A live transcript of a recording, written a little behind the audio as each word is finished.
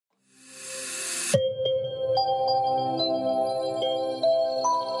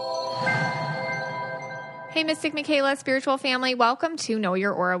Hey, Mystic Michaela, spiritual family. Welcome to Know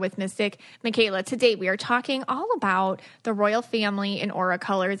Your Aura with Mystic Michaela. Today, we are talking all about the royal family and aura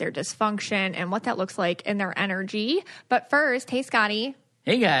color, their dysfunction, and what that looks like in their energy. But first, hey, Scotty.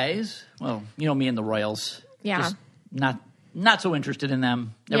 Hey, guys. Well, you know me and the royals. Yeah. Just not so interested in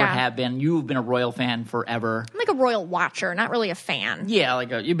them. Never have been. You've been a royal fan forever. I'm like a royal watcher, not really a fan. Yeah,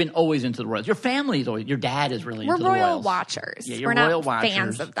 you've been always into the royals. Your family's always, your dad is really into the royals. We're royal watchers. Yeah, you're We're royal not watchers.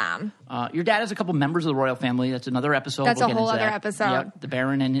 fans of them. Your dad has a couple members of the royal family. That's another episode. That's we'll a whole get into other that. episode. Yep, the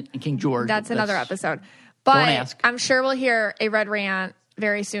Baron and King George. That's another episode. Don't But ask. I'm sure we'll hear a red rant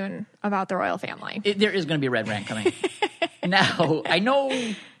very soon about the royal family. There is going to be a red rant coming. Now, I know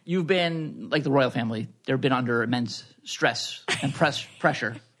you've been, like the royal family, they've been under immense stress and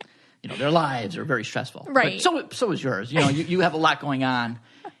pressure. You know, their lives are very stressful. Right. But so is yours. You know, you have a lot going on.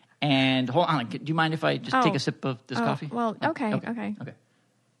 And hold on, do you mind if I just take a sip of this coffee? Well, okay.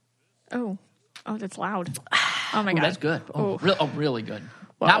 Oh, that's loud. Oh, my God. That's good. Really good.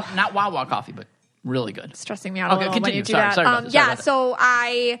 Whoa. Not Wawa coffee, but really good. Stressing me out a little continue. when you do Sorry that. about that. Yeah, so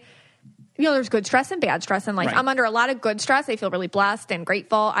there's good stress and bad stress in life. Right. I'm under a lot of good stress. I feel really blessed and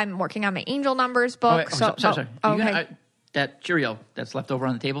grateful. I'm working on my angel numbers book. Sorry. Okay. That Cheerio that's left over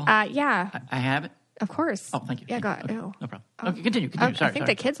on the table? Yeah. I have it? Of course. Oh, thank you. Yeah, go ahead. Okay. Ew. No problem. Okay, continue. I Sorry. think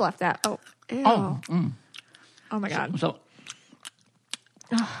the kids left that. Oh, ew. Oh my God. So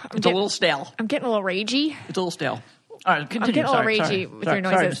it's a little stale. I'm getting a little ragey. It's a little stale. All right, continue. I'm getting a little ragey with your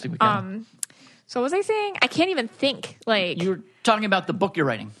noises. So what was I saying? I can't even think. You were talking about the book you're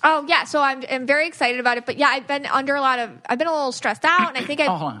writing. Oh yeah, so I'm very excited about it. But yeah, I've been a little stressed out, and I think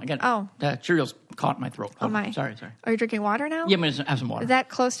hold on. The Cheerios caught in my throat. Oh my. Sorry. Are you drinking water now? Yeah, I'm going to have some water. Is that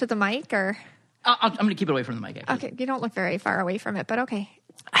close to the mic or? I'm going to keep it away from the mic. Actually. Okay, you don't look very far away from it, but okay.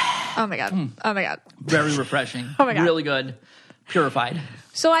 Oh my God. Oh my God. Very refreshing. Oh my God. Really good. Purified.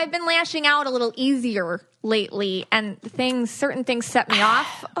 So I've been lashing out a little easier lately, and certain things set me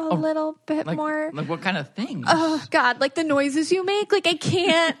off a little bit more. Like what kind of things? Oh God, like the noises you make. Like I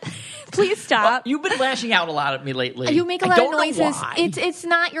can't. Please stop. Well, you've been lashing out a lot at me lately. You make a lot of noises. Know why. It's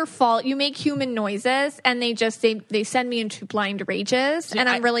not your fault. You make human noises, and they send me into blind rages, and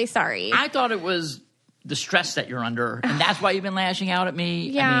I'm really sorry. I thought it was the stress that you're under, and that's why you've been lashing out at me.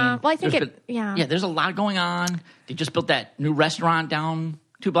 Yeah. I think Yeah, there's a lot going on. They just built that new restaurant down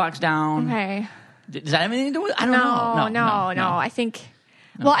 2 blocks down. Okay. Does that have anything to do with it? I don't know. No. I think.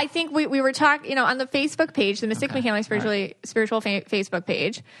 No. Well, I think we were talking, on the Facebook page, the Mystic Michaela Spiritual Facebook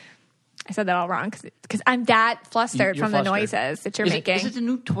page. I said that all wrong because I'm that flustered from the noises that you're making. Is it the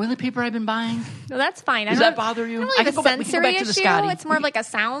new toilet paper I've been buying? No, that's fine. Does that bother you? I don't really have a sensory issue. It's more of like a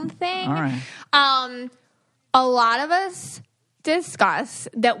sound thing. All right. A lot of us discuss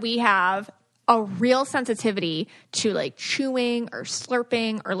that we have a real sensitivity to like chewing or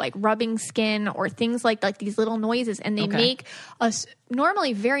slurping or like rubbing skin or things like these little noises, and they make us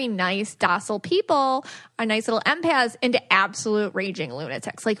normally very nice, docile people, a nice little empaths, into absolute raging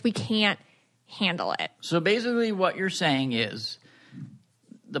lunatics. Like we can't handle it. So basically what you're saying is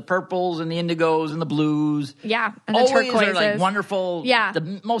the purples and the indigos and the blues. Yeah. And the always turquoises are like wonderful. Yeah.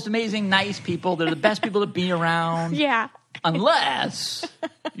 The most amazing, nice people. They're the best people to be around. Yeah. Unless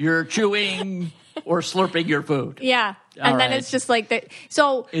you're chewing or slurping your food. Yeah. And then it's just like that.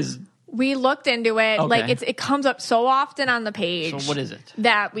 So we looked into it. Okay. Like it comes up so often on the page. So what is it?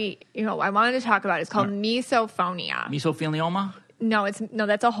 That I wanted to talk about. It's called misophonia. Mesophilioma? No,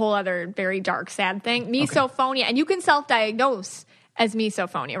 that's a whole other very dark, sad thing. Misophonia. And you can self-diagnose as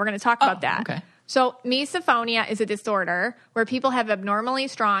misophonia. We're going to talk about that. Okay. So misophonia is a disorder where people have abnormally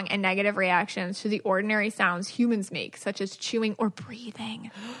strong and negative reactions to the ordinary sounds humans make, such as chewing or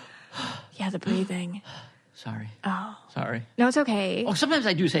breathing. Yeah, the breathing. Sorry. Oh. Sorry. No, it's okay. Oh, sometimes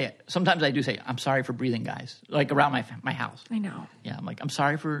I do say it. I'm sorry for breathing, guys. Like around my house. I know. Yeah, I'm like, I'm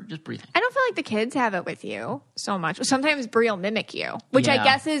sorry for just breathing. I don't feel like the kids have it with you so much. Sometimes Brie will mimic you, which I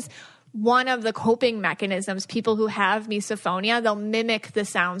guess is one of the coping mechanisms. People who have misophonia, they'll mimic the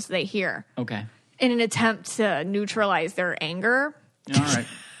sounds they hear. Okay. In an attempt to neutralize their anger. All right.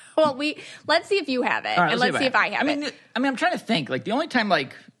 Well, let's see if you have it, and let's see if I have it. I mean, I'm trying to think. Like the only time,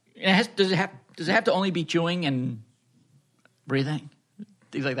 does it have to only be chewing and breathing,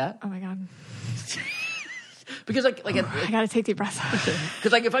 things like that? Oh my God. Because I gotta take deep breaths.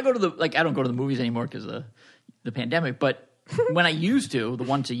 Because if I go to I don't go to the movies anymore because of the pandemic. But when I used to, the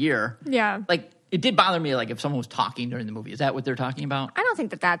once a year, it did bother me, like, if someone was talking during the movie. Is that what they're talking about? I don't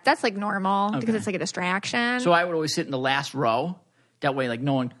think that's, like, normal because it's, like, a distraction. So I would always sit in the last row. That way, like,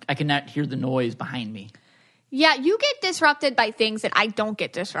 I cannot hear the noise behind me. Yeah, you get disrupted by things that I don't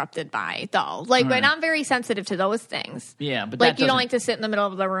get disrupted by, though. Like, when I'm very sensitive to those things. Yeah, but like, you don't like to sit in the middle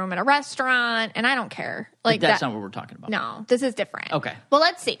of the room at a restaurant, and I don't care. Like, that's not what we're talking about. No, this is different. Okay. Well,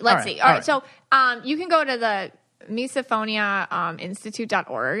 let's see. All right. So, you can go to the Misophonia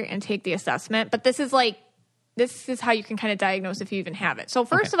Institute.org and take the assessment, but this is how you can kind of diagnose if you even have it. So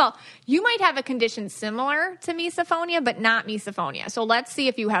first of all, you might have a condition similar to misophonia, but not misophonia. So let's see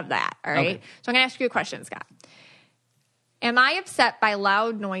if you have that. All right. Okay. So I'm going to ask you a question, Scott. Am I upset by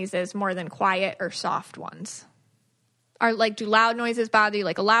loud noises more than quiet or soft ones? Or like, do loud noises bother you?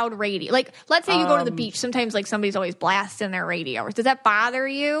 Like a loud radio? Like, let's say you go to the beach. Sometimes like somebody's always blasting their radio. Does that bother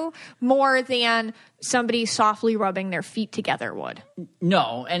you more than somebody softly rubbing their feet together would?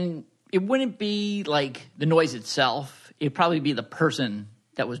 No, and it wouldn't be like the noise itself. It'd probably be the person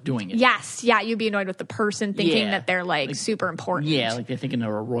that was doing it. Yes. Yeah, you'd be annoyed with the person thinking that they're like super important. Yeah, like they're thinking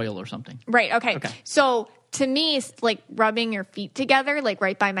they're a royal or something. Right, okay. So to me, it's like rubbing your feet together, like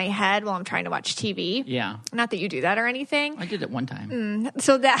right by my head while I'm trying to watch TV. Yeah. Not that you do that or anything. I did it one time.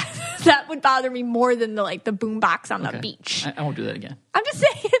 So that would bother me more than the boom box on the beach. I won't do that again. I'm just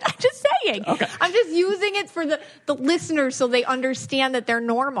saying. Okay. I'm just using it for the listeners so they understand that they're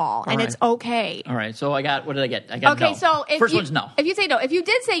normal and it's okay. All right. So what did I get? I got no. So First one's no. If you say no, if you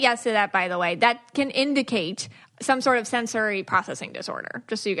did say yes to that, by the way, that can indicate some sort of sensory processing disorder,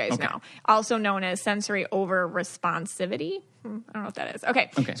 just so you guys know. Also known as sensory over-responsivity. I don't know what that is.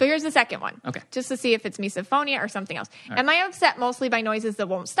 Okay. So here's the second one. Okay. Just to see if it's misophonia or something else. Right. Am I upset mostly by noises that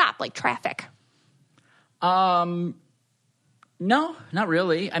won't stop, like traffic? No, not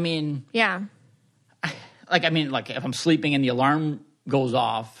really. I mean... Yeah. Like if I'm sleeping and the alarm goes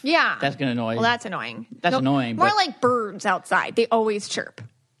off... Yeah. That's going to annoy... Well, that's annoying. That's annoying, More like birds outside. They always chirp.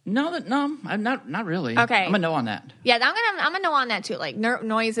 No, I'm not really. Okay. I'm a no on that. Yeah, I'm a no on that too. Like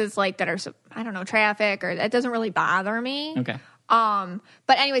noises like that are, I don't know, traffic, or that doesn't really bother me. Okay. But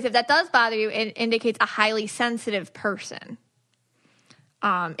anyways, if that does bother you, it indicates a highly sensitive person.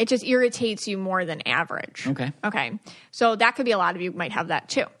 It just irritates you more than average. Okay. So that could be a lot of you might have that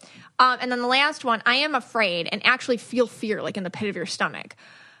too. And then the last one, I am afraid and actually feel fear, like in the pit of your stomach,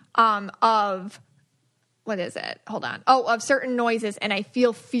 of... What is it? Hold on. Oh, of certain noises, and I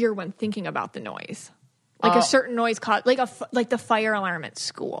feel fear when thinking about the noise. Like a certain noise caused, like the fire alarm at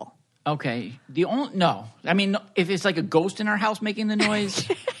school. Okay. No. I mean, if it's like a ghost in our house making the noise,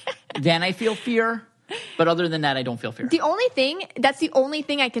 then I feel fear. But other than that, I don't feel fear. That's the only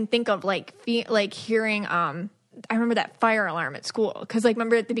thing I can think of, like hearing. I remember that fire alarm at school because,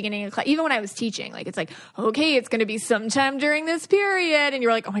 remember at the beginning of class, even when I was teaching, it's like, okay, it's going to be sometime during this period, and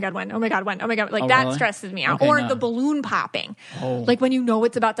you're like, oh my god, when? Oh my god, when? Oh my god, that really? Stresses me out. Or the balloon popping, when you know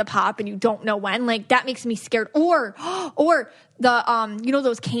it's about to pop and you don't know when, that makes me scared. Or the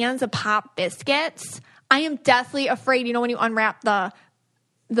those cans of Pop biscuits. I am deathly afraid. You know when you unwrap the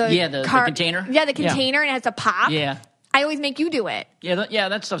container. Yeah, the container and it has to pop. Yeah, I always make you do it. Yeah,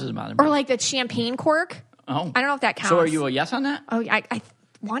 that stuff doesn't bother me. Or the champagne cork. Oh. I don't know if that counts. So are you a yes on that? Oh, I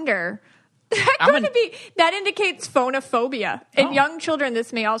wonder. That indicates phonophobia. In young children,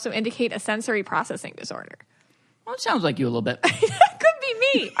 this may also indicate a sensory processing disorder. Well, it sounds like you a little bit. That could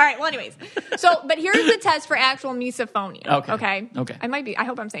be me. All right, well, anyways. But here's the test for actual misophonia. Okay. I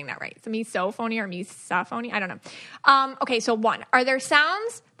hope I'm saying that right. It's misophonia or misophonia. I don't know. Okay, so 1. Are there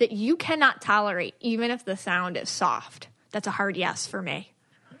sounds that you cannot tolerate even if the sound is soft? That's a hard yes for me.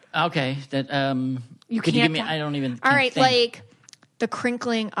 Okay. Could you give me? I don't even. All right, like the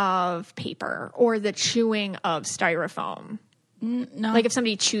crinkling of paper or the chewing of styrofoam. No. Like if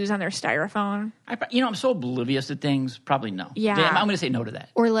somebody chews on their styrofoam. I'm so oblivious to things. Probably no. Yeah. I'm going to say no to that.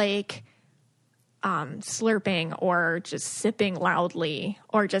 Or slurping or just sipping loudly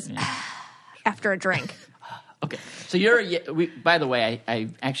or just after a drink. Okay. So by the way, I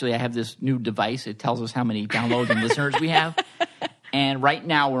have this new device. It tells us how many downloads and listeners we have. And right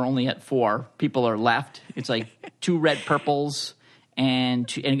now we're only at 4. People are left. It's like 2 red purples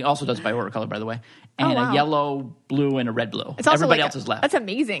and it also does by order color, by the way. And a yellow, blue, and a red blue. Everybody else is left. That's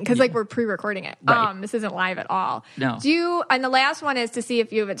amazing because we're pre-recording it. Right. This isn't live at all. No. And the last one is to see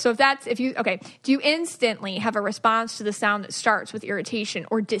if you have it. So do you instantly have a response to the sound that starts with irritation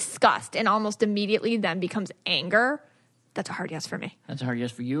or disgust and almost immediately then becomes anger? That's a hard yes for me. That's a hard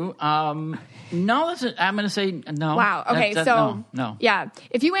yes for you. No, I'm going to say no. Wow. Okay, no. Yeah.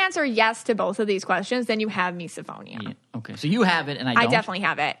 If you answer yes to both of these questions, then you have misophonia. Yeah. Okay, so you have it and I don't? I definitely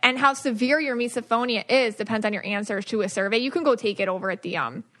have it. And how severe your misophonia is depends on your answers to a survey. You can go take it over at the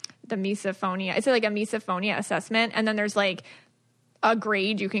misophonia. It's like a misophonia assessment, and then there's a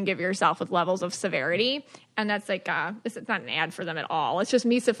grade you can give yourself with levels of severity. And that's like, it's not an ad for them at all. It's just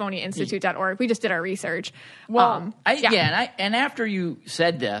MisophoniaInstitute.org. We just did our research. Well, and after you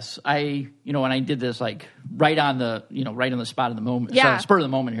said this, when I did this like right on the spot of the moment, spur of the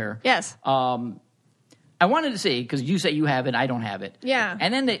moment here. Yes. I wanted to see, because you say you have it, I don't have it. Yeah.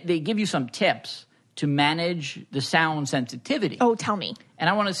 And then they give you some tips to manage the sound sensitivity. Oh, tell me. And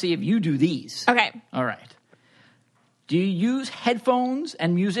I want to see if you do these. Okay. All right. Do you use headphones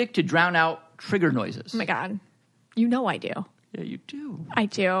and music to drown out trigger noises? Oh, my God. You know I do. Yeah, you do. I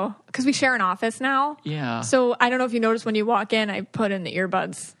do. Because we share an office now. Yeah. So I don't know if you noticed when you walk in, I put in the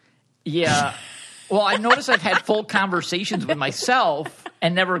earbuds. Yeah. Well, I noticed I've had full conversations with myself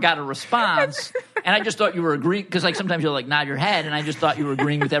and never got a response. And I just thought you were agreeing, because like sometimes you'll like nod your head, and I just thought you were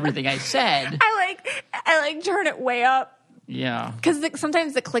agreeing with everything I said. I turn it way up. Yeah. Because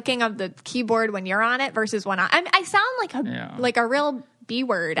sometimes the clicking of the keyboard when you're on it versus when I sound like a real B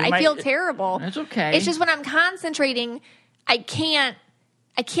word. I feel terrible. It's okay. It's just when I'm concentrating, I can't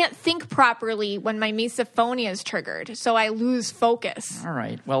think properly when my misophonia is triggered, so I lose focus. All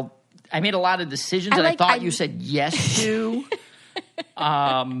right. Well, I made a lot of decisions that I thought you said yes to.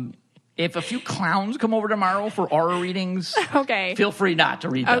 If a few clowns come over tomorrow for aura readings, okay, feel free not to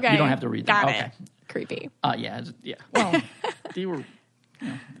read them. Okay. You don't have to read them. Got okay. it. Creepy. Yeah. Well, they were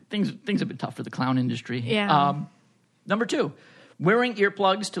things have been tough for the clown industry. Yeah. Number 2, wearing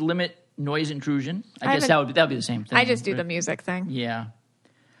earplugs to limit noise intrusion. I guess that would be the same thing. I just do the music thing. Yeah.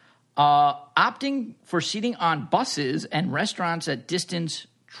 Opting for seating on buses and restaurants at distance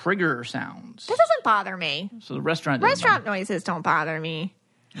trigger sounds. That doesn't bother me. So the restaurant noises don't bother me.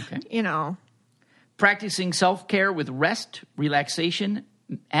 Okay. Practicing self-care with rest, relaxation,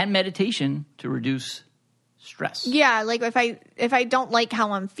 and meditation to reduce stress. Yeah, like if I don't like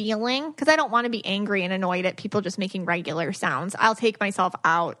how I'm feeling, because I don't want to be angry and annoyed at people just making regular sounds, I'll take myself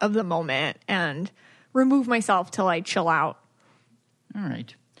out of the moment and remove myself till I chill out. All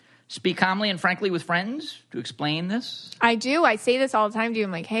right. Speak calmly and frankly with friends to explain this. I do. I say this all the time to you.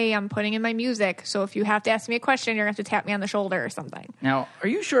 I'm like, hey, I'm putting in my music, so if you have to ask me a question, you're going to have to tap me on the shoulder or something. Now, are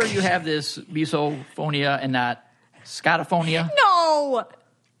you sure you have this misophonia and not scotophonia? No!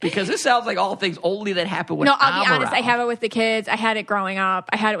 Because this sounds like all things only that happen when No, I'll be I'm honest. around. I have it with the kids. I had it growing up.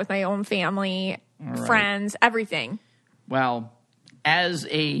 I had it with my own family, friends, everything. Well,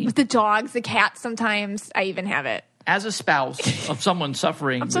 with the dogs, the cats, sometimes I even have it. As a spouse of someone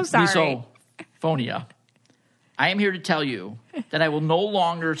suffering with misophonia, I am here to tell you that I will no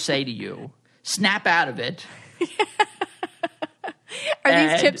longer say to you, snap out of it. Are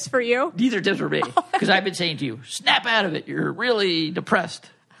these tips for you? These are tips for me. Because I've been saying to you, snap out of it. You're really depressed.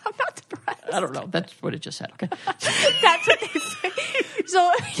 I'm not depressed. I don't know. That's what it just said. Okay. That's what they say.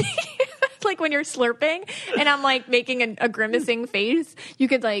 So, like when you're slurping and I'm like making a grimacing face, you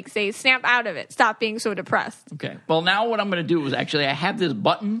could like say, snap out of it. Stop being so depressed. Okay. Well, now what I'm going to do is actually I have this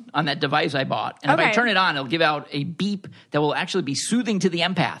button on that device I bought. And if I turn it on, it'll give out a beep that will actually be soothing to the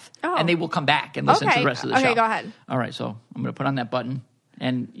empath. Oh. And they will come back and listen to the rest of the show. Okay, go ahead. All right. So I'm going to put on that button.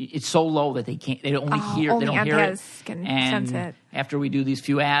 And it's so low that they don't hear it. Can and sense it. After we do these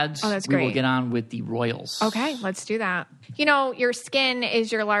few ads, we will get on with the royals. Okay, let's do that. Your skin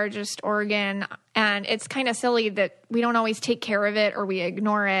is your largest organ, and it's kind of silly that we don't always take care of it or we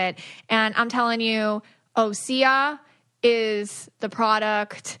ignore it. And I'm telling you, Osea is the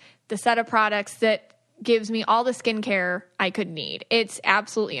set of products that gives me all the skincare I could need. It's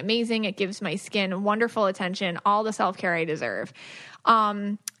absolutely amazing. It gives my skin wonderful attention, all the self-care I deserve.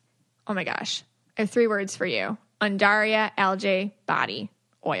 Oh my gosh. I have 3 words for you. Undaria algae body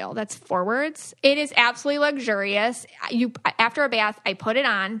oil. That's 4 words. It is absolutely luxurious. After a bath, I put it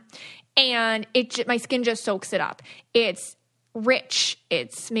on and my skin just soaks it up. It's rich.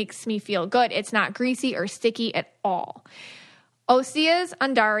 It makes me feel good. It's not greasy or sticky at all. Osea's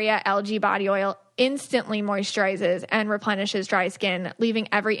Undaria algae body oil instantly moisturizes and replenishes dry skin, leaving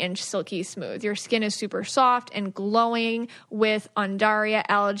every inch silky smooth. Your skin is super soft and glowing with Undaria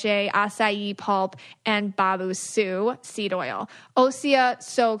algae, acai pulp, and babu su seed oil. Osea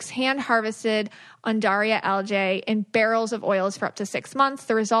soaks hand-harvested Undaria algae in barrels of oils for up to 6 months.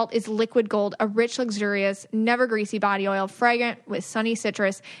 The result is liquid gold, a rich, luxurious, never greasy body oil, fragrant with sunny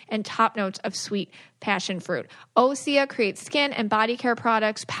citrus and top notes of sweet passion fruit. Osea creates skin and body care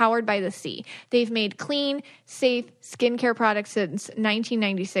products powered by the sea. They've made clean, safe skincare products since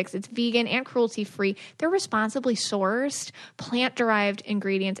 1996. It's vegan and cruelty-free. They're responsibly sourced, plant-derived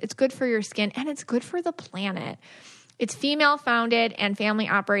ingredients. It's good for your skin, and it's good for the planet. It's female-founded and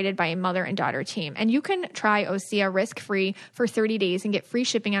family-operated by a mother and daughter team. And you can try Osea risk-free for 30 days and get free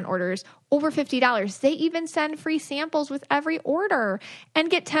shipping on orders over $50. They even send free samples with every order. And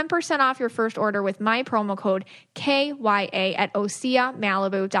get 10% off your first order with my promo code KYA at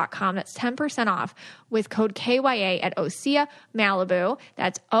OseaMalibu.com. That's 10% off with code KYA at Osea Malibu.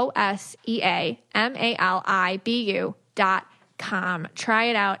 That's OSEAMALIBU.com. Try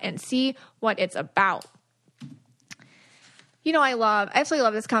it out and see what it's about. You know, I absolutely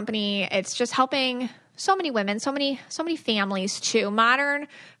love this company. It's just helping so many women, so many families too. Modern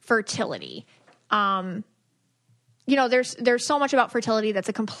fertility. You know, there's so much about fertility that's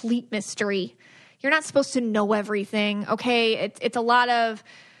a complete mystery. You're not supposed to know everything. Okay. It's a lot of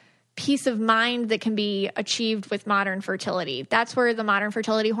peace of mind that can be achieved with modern fertility. That's where the modern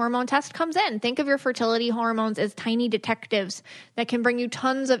fertility hormone test comes in. Think of your fertility hormones as tiny detectives that can bring you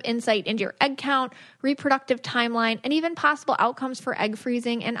tons of insight into your egg count, reproductive timeline, and even possible outcomes for egg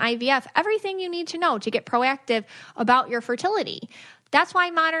freezing and IVF. Everything you need to know to get proactive about your fertility. That's why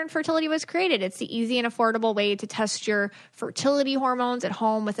modern fertility was created. It's the easy and affordable way to test your fertility hormones at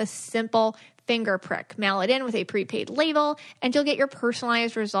home with a simple finger prick. Mail it in with a prepaid label, and you'll get your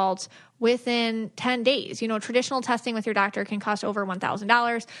personalized results within 10 days. You know, traditional testing with your doctor can cost over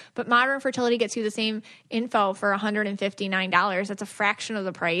 $1,000, but modern fertility gets you the same info for $159. That's a fraction of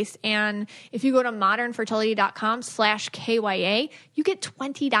the price. And if you go to modernfertility.com/KYA, you get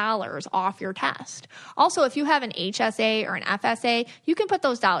 $20 off your test. Also, if you have an HSA or an FSA, you can put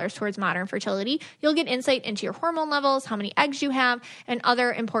those dollars towards modern fertility. You'll get insight into your hormone levels, how many eggs you have, and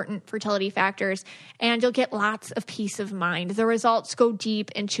other important fertility factors. And you'll get lots of peace of mind. The results go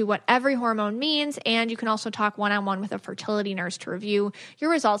deep into what every hormone means, and you can also talk one-on-one with a fertility nurse to review your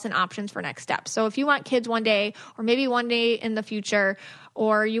results and options for next steps. So if you want kids one day, or maybe one day in the future,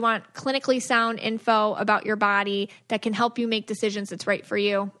 or you want clinically sound info about your body that can help you make decisions that's right for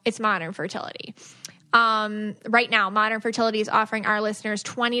you, it's modern fertility. Right now, Modern Fertility is offering our listeners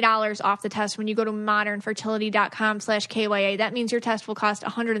 $20 off the test when you go to modernfertility.com/KYA. That means your test will cost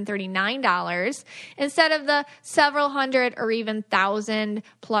 $139 instead of the several hundred or even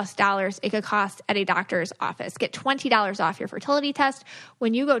 $1,000+ it could cost at a doctor's office. Get $20 off your fertility test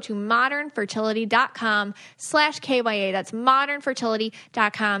when you go to modernfertility.com/KYA. That's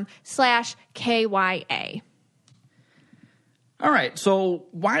modernfertility.com/KYA. All right. So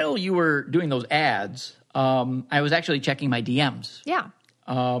while you were doing those ads, I was actually checking my DMs. Yeah.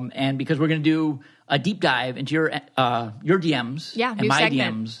 And because we're going to do a deep dive into your DMs and my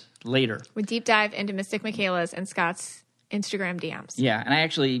segment. DMs later. We deep dive into Mystic Michaela's and Scott's Instagram DMs. Yeah. And I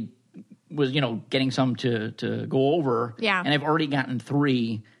actually was, getting some to go over. Yeah. And I've already gotten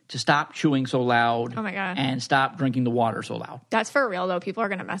 3 to stop chewing so loud. Oh, my God. And stop drinking the water so loud. That's for real, though. People are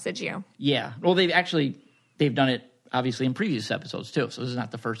going to message you. Yeah. Well, they've done it. Obviously, in previous episodes, too. So this is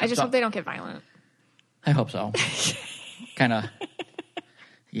not the first. I just hope they don't get violent. I hope so. Kind of.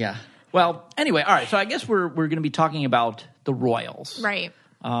 Yeah. Well, anyway, all right. So I guess we're going to be talking about the royals. Right.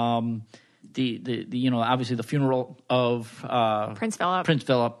 The obviously the funeral of Prince Philip.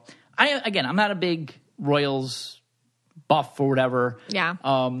 I'm not a big royals buff or whatever. Yeah.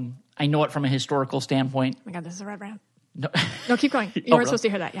 I know it from a historical standpoint. Oh, my God, this is a red rant. No, keep going. You weren't supposed to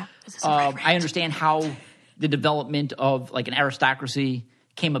hear that. Yeah. This is a red rant. I understand how the development of like an aristocracy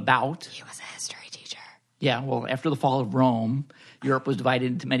came about. He was a history teacher. Yeah, well, after the fall of Rome, Europe was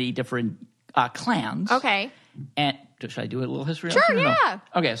divided into many different clans. Okay. And should I do a little history? Sure, yeah.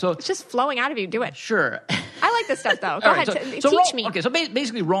 Okay, so it's just flowing out of you. Do it. Sure. I like this stuff, though. Go ahead. Teach Rome, me. Okay, so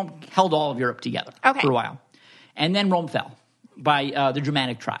basically Rome held all of Europe together for a while. And then Rome fell by the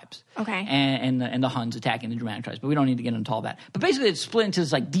Germanic tribes. Okay. And the Huns attacking the Germanic tribes. But we don't need to get into all that. But basically it's split into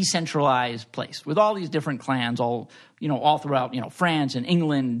this like decentralized place with all these different clans all throughout, France and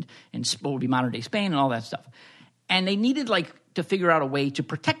England and what would be modern day Spain and all that stuff. And they needed to figure out a way to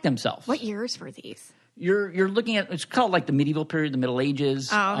protect themselves. What years were these? You're looking at, it's called like the medieval period, the Middle Ages.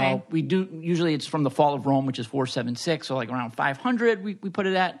 Oh, okay. Usually it's from the fall of Rome, which is 476, so like around 500 we put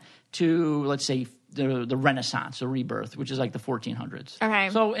it at, to let's say the Renaissance, the rebirth, which is like the 1400s. Okay.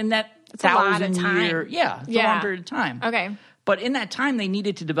 So in that it's 1,000 year, it's a long period of time. Okay. But in that time, they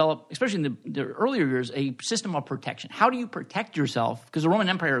needed to develop, especially in the earlier years, a system of protection. How do you protect yourself? Because the Roman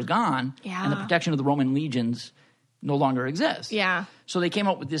Empire is gone, and the protection of the Roman legions no longer exists. Yeah. So they came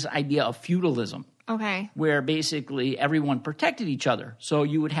up with this idea of feudalism. Okay. Where basically everyone protected each other. So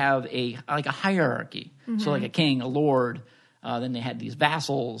you would have a hierarchy. Mm-hmm. So like a king, a lord, then they had these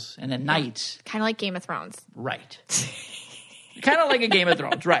vassals, and then knights. Kind of like Game of Thrones. Right. Kind of like a Game of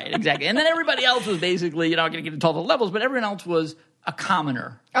Thrones. Right, exactly. And then everybody else was basically, going to get into all the levels, but everyone else was a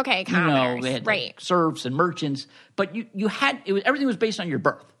commoner. Okay, commoners. They had right. like serfs and merchants, but you had everything was based on your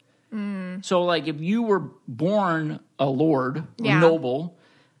birth. So like if you were born a lord, a noble,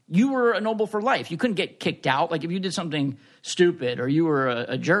 you were a noble for life. You couldn't get kicked out. Like if you did something stupid or you were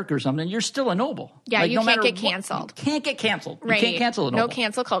a jerk or something, you're still a noble. Yeah, like, you can't get canceled. You can't get canceled. Right. You can't cancel a noble. No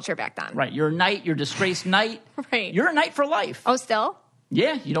cancel culture back then. Right. You're a knight. You're a disgraced knight. Right. You're a knight for life. Oh, still?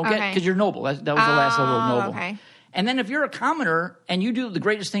 Yeah, you don't get because you're noble. That was the last level of noble. Okay. And then if you're a commoner and you do the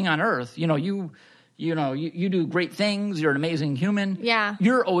greatest thing on earth, you do great things. You're an amazing human. Yeah.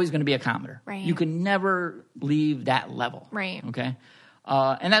 You're always going to be a commoner. Right. You can never leave that level. Right. Okay.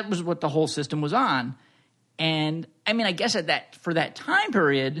 And that was what the whole system was on. And I mean, I guess for that time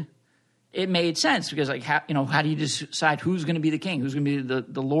period, it made sense because like how do you decide who's going to be the king, who's going to be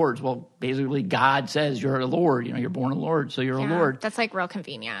the lords? Well, basically, God says you're a lord. You're born a lord, so you're a lord. That's like real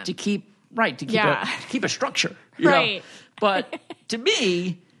convenient to keep a structure. Right. But to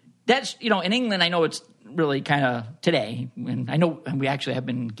me, that's in England. I know it's really kind of today, and I know we actually have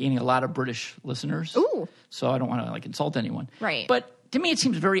been gaining a lot of British listeners. Ooh. So I don't want to like insult anyone. Right. But to me, it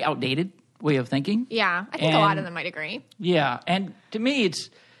seems very outdated way of thinking. Yeah, I think a lot of them might agree. Yeah, and to me, it's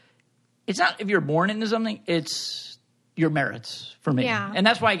not if you're born into something; it's your merits for me. Yeah. And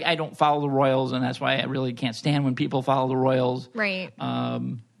that's why I don't follow the royals, and that's why I really can't stand when people follow the royals. Right.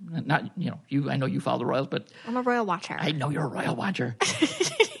 Not you. I know you follow the royals, but I'm a royal watcher. I know you're a royal watcher.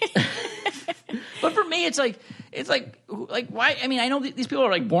 But for me, it's like why? I mean, I know these people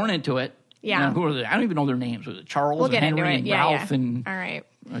are like born into it. Yeah. Who are they? I don't even know their names. Was it Charles we'll and get Henry into it. and Yeah, Ralph and all right.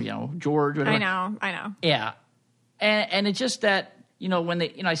 George? Whatever. I know. Yeah. And it's just that when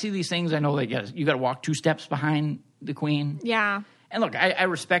they I see these things, I know that you got to walk 2 steps behind the queen. Yeah. And look, I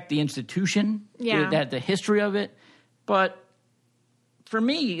respect the institution. Yeah. The history of it, but for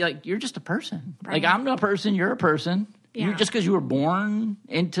me, like you're just a person. Right. Like I'm a person, you're a person. Yeah. Just because you were born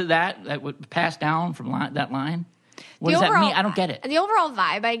into that would pass down from that line. What does that mean? I don't get it. The overall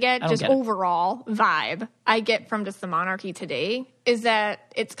vibe I get, I get from just the monarchy today is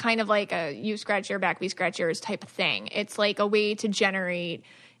that it's kind of like a you scratch your back, we scratch yours type of thing. It's like a way to generate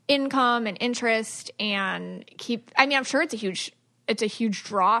income and interest and I'm sure it's a huge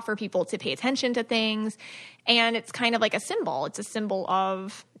draw for people to pay attention to things. And it's kind of like a symbol. It's a symbol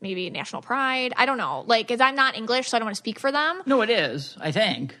of maybe national pride. I don't know. Like, because I'm not English, so I don't want to speak for them. No, it is, I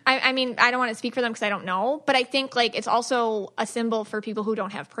think. I mean, I don't want to speak for them because I don't know. But I think, like, it's also a symbol for people who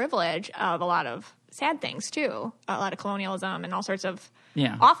don't have privilege of a lot of sad things, too. A lot of colonialism and all sorts of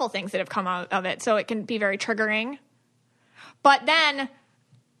awful things that have come out of it. So it can be very triggering. But then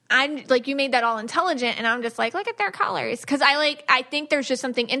I'm like, you made that all intelligent, and I'm just like, look at their colors. Because I think there's just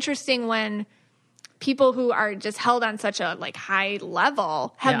something interesting when people who are just held on such a like high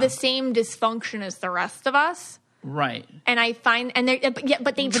level have the same dysfunction as the rest of us. Right. And I find,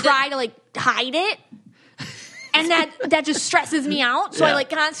 but they try to like hide it. And that just stresses me out. So I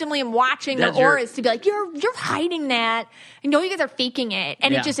like constantly am watching their auras to be like, you're hiding that. I know you guys are faking it.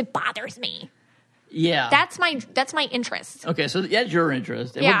 And it bothers me. Yeah. That's my interest. Okay, so that's your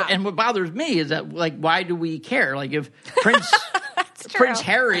interest. Yeah. And what bothers me is that, like, why do we care? Like, if Prince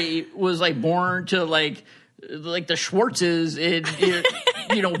Harry was, like, born to, like the Schwartzes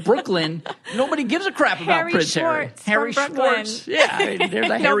in, Brooklyn, nobody gives a crap about Prince Harry. Harry Schwartz. Yeah, I mean, there's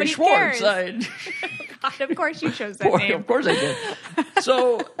a Harry Schwartz. God, of course you chose that name. Of course I did.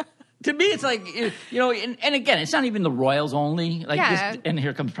 So to me, it's like, and again, it's not even the royals only. Like this, and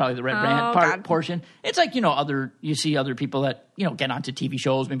here comes probably the red rant portion. It's like, you see other people that, get onto TV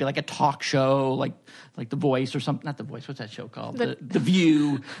shows, maybe like a talk show, like The Voice or something. Not The Voice. What's that show called? The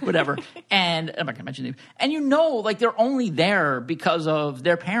View, whatever. And I'm not going to mention them. And like they're only there because of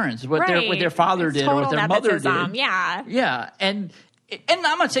their parents, what their father did or what their mother did. Yeah. Yeah. And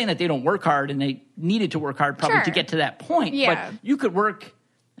I'm not saying that they don't work hard and they needed to work hard probably to get to that point. Yeah. But you could work.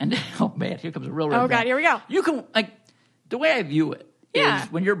 And oh man, here comes a real red Oh God, here we go. You can the way I view it is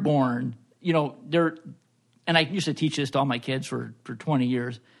when you're born, and I used to teach this to all my kids for 20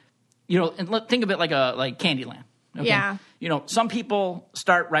 years. And think of it like Candyland. Okay? Yeah. Some people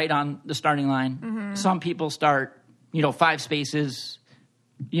start right on the starting line. Mm-hmm. Some people start, 5 spaces,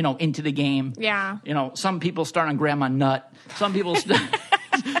 into the game. Yeah. Some people start on Grandma Nut. Some people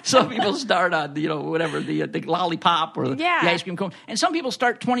Some people start on, whatever, the lollipop or the ice cream cone. And some people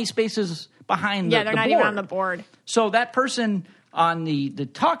start 20 spaces behind the board. Yeah, they're not even on the board. So that person on the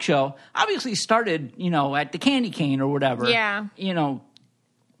talk show obviously started, at the candy cane or whatever. Yeah.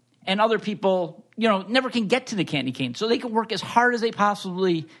 And other people never can get to the candy cane. So they can work as hard as they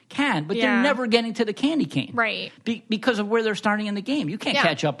possibly can, but they're never getting to the candy cane. Right. Because of where they're starting in the game. You can't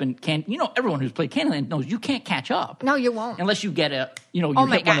catch up and everyone who's played Candyland knows you can't catch up. No, you won't. Unless you get you oh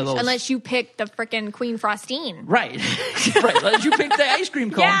my hit gosh, one of those. unless you pick the freaking Queen Frostine. Right. Right. Unless you pick the ice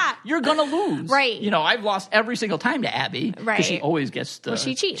cream cone, you're going to lose. Right. I've lost every single time to Abby. Right. Because she always gets the... Well,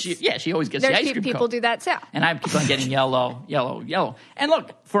 she cheats. She always gets the ice cream people cone. do that too. And I keep on getting yellow, yellow, yellow. And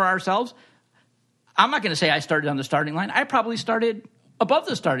look, for ourselves, I'm not going to say I started on the starting line. I probably started above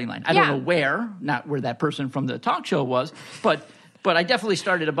the starting line. I don't know where, not where that person from the talk show was, but I definitely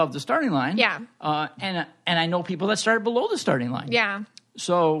started above the starting line. Yeah. And I know people that started below the starting line. Yeah.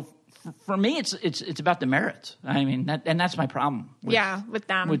 So for me, it's about the merits. I mean, that's my problem. With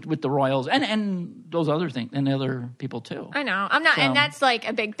them, with the Royals and those other things and the other people too. I know. I'm not, and that's like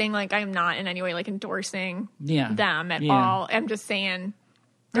a big thing. Like I'm not in any way like endorsing them at all. I'm just saying.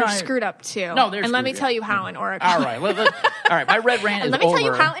 They're screwed up too. No, they're and let me tell you how in Aura Color. All right. All right. My red rant is let me over. tell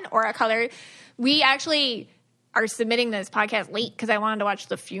you how in Aura Color. We actually are submitting this podcast late because I wanted to watch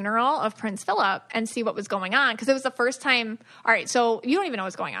the funeral of Prince Philip and see what was going on because it was the first time. All right. So you don't even know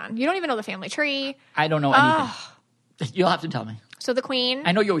what's going on. You don't even know the family tree. I don't know anything. You'll have to tell me. So the Queen.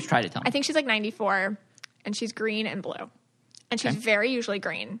 I know you always try to tell me. I think she's like 94 and she's green and blue. And she's very usually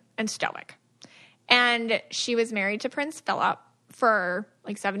green and stoic. And she was married to Prince Philip for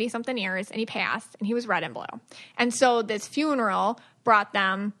like 70 something years and he passed and he was red and blue. And so this funeral brought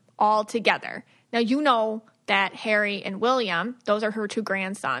them all together. Now, you know that Harry and William, those are her two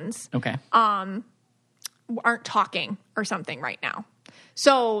grandsons. Okay. Aren't talking or something right now.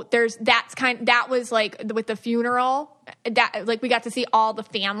 So that was like with the funeral that like we got to see all the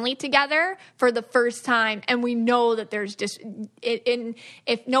family together for the first time. And we know that there's just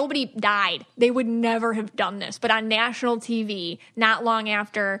if nobody died, they would never have done this. But on national TV, not long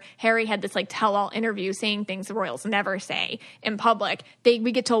after Harry had this like tell-all interview saying things the royals never say in public,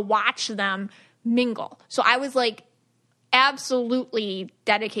 we get to watch them mingle. So I was like, absolutely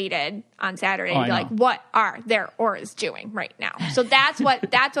dedicated on Saturday to be like, what are their auras doing right now? So that's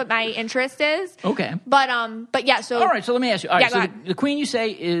what my interest is. Okay. But yeah, so all right, so let me ask you. All right, so the Queen you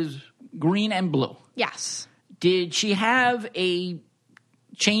say is green and blue. Yes. Did she have a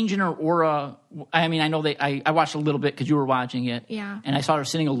change in her aura? I mean, I know I watched a little bit because you were watching it. Yeah. And I saw her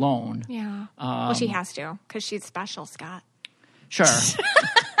sitting alone. Yeah. Well, she has to because she's special, Scott. Sure.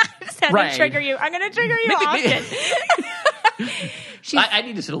 Right. Trigger you. I'm going to trigger you often. I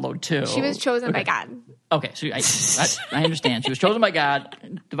need to sit alone too. She was chosen by God. Okay, so I understand. She was chosen by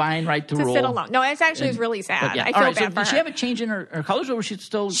God, divine right to rule. Sit alone. No, it's actually really sad. I feel bad for her. Did she have a change in her colors, or was she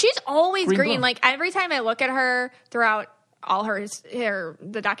still? She's always green. Blue? Like every time I look at her throughout all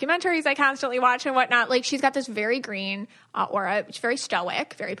the documentaries I constantly watch and whatnot, like she's got this very green aura. She's very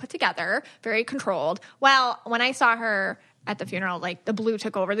stoic, very put together, very controlled. Well, when I saw her at the funeral, like the blue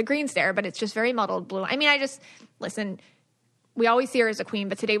took over, the green's there, but it's just very muddled blue. I mean, listen. We always see her as a queen,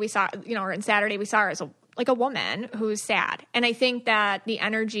 but today we saw, or on Saturday we saw her as a woman who's sad. And I think that the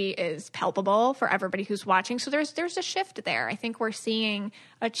energy is palpable for everybody who's watching. So there's a shift there. I think we're seeing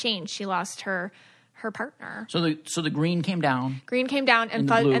a change. She lost her partner. So the green came down. Green came down and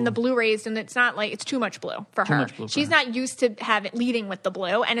the blue raised, and it's not like it's too much blue for her. She's not used to leading with the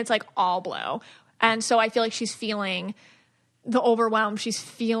blue, and it's like all blue. And so I feel like she's feeling the overwhelm. She's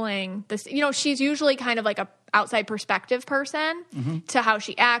feeling this. She's usually kind of like a outside perspective person to how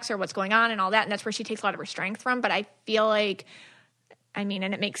she acts or what's going on and all that. And that's where she takes a lot of her strength from. But I feel like, and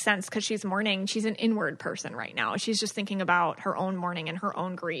it makes sense because she's mourning. She's an inward person right now. She's just thinking about her own mourning and her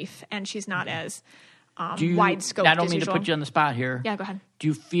own grief. And she's not as wide scoped. I don't mean to put you on the spot here. Yeah, go ahead. Do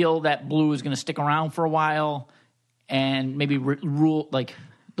you feel that blue is going to stick around for a while and maybe rule like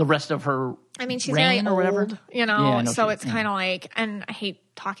the rest of her she's reign very or whatever? old, so it's kind of like, and I hate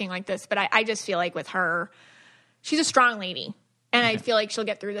talking like this, but I just feel like with her, she's a strong lady, and I feel like she'll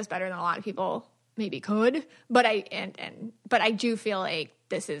get through this better than a lot of people maybe could. But I do feel like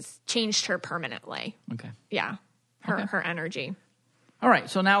this has changed her permanently. Okay. Yeah. Her energy. All right.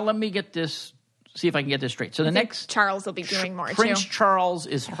 So now let me get this. See if I can get this straight. So the next Charles will be doing more Prince too. Charles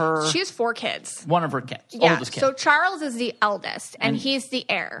is her. She has 4 kids. One of her kids. Yeah. Oldest kid. So Charles is the eldest, and he's the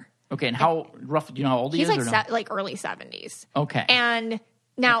heir. Okay. And how rough? Do you know how old he is? He's like early 70s. Okay. And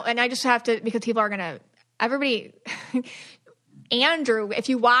now, and I just have to, because people are gonna. Everybody, Andrew, if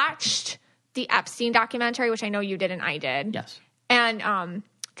you watched the Epstein documentary, which I know you did and I did. Yes. And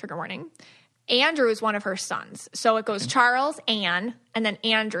trigger warning, Andrew is one of her sons. So it goes Charles, Anne, and then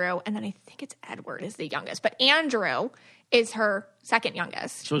Andrew, and then I think it's Edward is the youngest. But Andrew is her second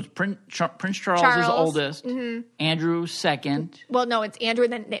youngest. So it's Prince Charles is the oldest. Mm-hmm. Andrew second. Well, no, it's Andrew.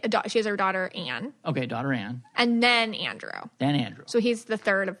 Then she has her daughter Anne. Okay, daughter Anne. And then Andrew. So he's the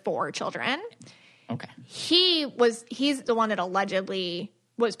third of 4 children. Okay. He's the one that allegedly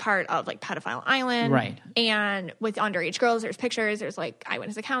was part of like Pedophile Island. Right. And with underage girls, there's pictures, there's like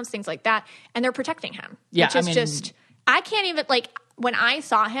eyewitness accounts, things like that. And they're protecting him. Yeah. Which is just, I can't even, like, when I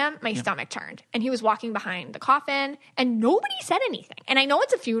saw him, my stomach turned. And he was walking behind the coffin and nobody said anything. And I know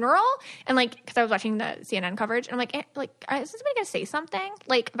it's a funeral. And like, because I was watching the CNN coverage and I'm like, is somebody going to say something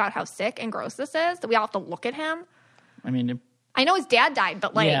like about how sick and gross this is that we all have to look at him? I mean, I know his dad died,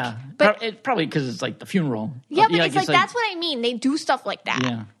 but like, yeah, but it's probably because it's like the funeral. Yeah, but it's like that's what I mean. They do stuff like that.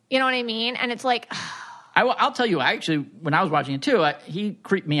 Yeah. You know what I mean? And it's like, I'll tell you. Actually, when I was watching it too, he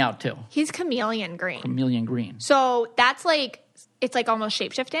creeped me out too. He's chameleon green. So that's like, it's like almost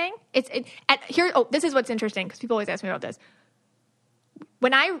shape shifting. This is what's interesting because people always ask me about this.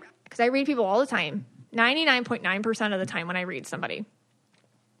 Because I read people all the time, 99.9% of the time when I read somebody.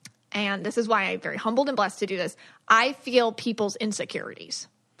 And this is why I'm very humbled and blessed to do this. I feel people's insecurities.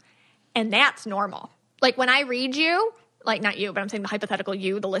 And that's normal. Like when I read you, like not you, but I'm saying the hypothetical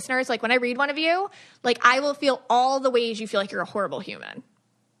you, the listeners, like when I read one of you, like I will feel all the ways you feel like you're a horrible human,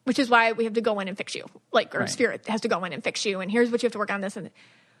 which is why we have to go in and fix you. Like our spirit has to go in and fix you. And here's what you have to work on this. And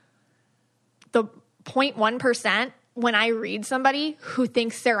the 0.1%, when I read somebody who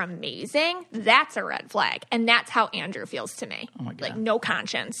thinks they're amazing, that's a red flag. And that's how Andrew feels to me. Oh my God. Like no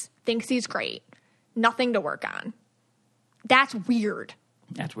conscience, thinks he's great, nothing to work on. That's weird.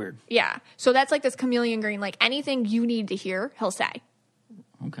 That's weird. Yeah. So that's like this chameleon green, like anything you need to hear, he'll say.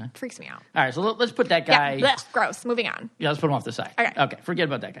 Okay. Freaks me out. All right, so let's put that guy. Yeah, blech, gross. Moving on. Yeah, let's put him off the side. Okay. Forget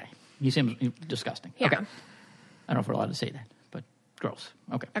about that guy. He seems disgusting. Yeah. Okay. I don't know if we're allowed to say that, but gross.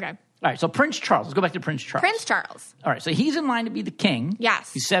 Okay. Okay. All right, so Prince Charles. Let's go back to Prince Charles. Prince Charles. All right, so he's in line to be the king.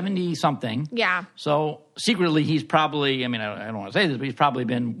 Yes. He's 70-something. Yeah. So secretly, he's probably, I mean, I don't want to say this, but he's probably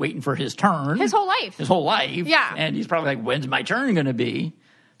been waiting for his turn. His whole life. Yeah. And he's probably like, when's my turn going to be?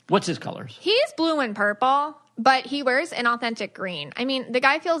 What's his colors? He's blue and purple, but he wears an authentic green. I mean, the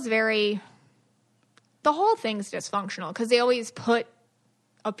guy feels the whole thing's dysfunctional because they always put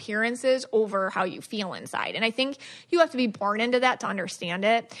appearances over how you feel inside. And I think you have to be born into that to understand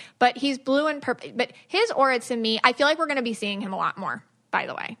it. But he's blue and purple. But his aura to me, I feel like we're going to be seeing him a lot more, by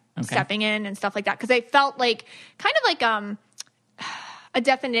the way, stepping in and stuff like that. Because I felt like kind of like a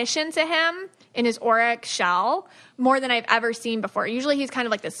definition to him in his auric shell more than I've ever seen before. Usually he's kind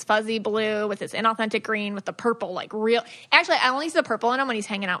of like this fuzzy blue with this inauthentic green with the purple, like real. Actually, I only see the purple in him when he's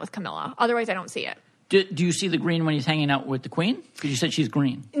hanging out with Camilla. Otherwise, I don't see it. Do you see the green when he's hanging out with the queen? Because you said she's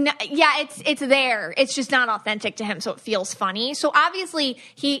green. No, yeah, it's there. It's just not authentic to him, so it feels funny. So obviously,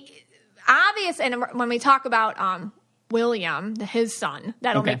 and when we talk about William, his son,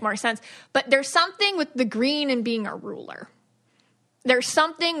 that'll make more sense. But there's something with the green and being a ruler. There's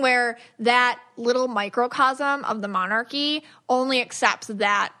something where that little microcosm of the monarchy only accepts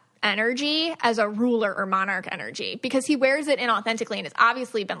that energy as a ruler or monarch energy because he wears it inauthentically and it's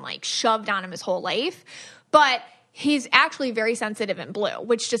obviously been like shoved on him his whole life. But he's actually very sensitive in blue,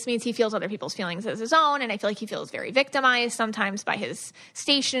 which just means he feels other people's feelings as his own. And I feel like he feels very victimized sometimes by his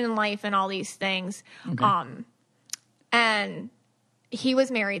station in life and all these things. Okay. And he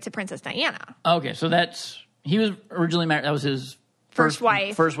was married to Princess Diana. Okay, so he was originally married. That was his first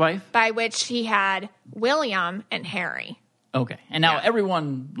wife. First wife? By which he had William and Harry. Okay. And now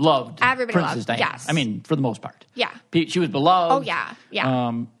everyone loved Princess Diana. Yes. I mean, for the most part. Yeah. She was beloved. Oh, yeah.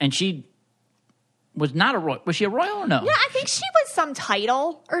 Yeah. And she was not a royal. Was she a royal or no? Yeah, I think she was some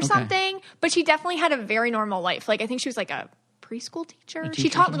title or something, but she definitely had a very normal life. Like, I think she was like a preschool teacher. She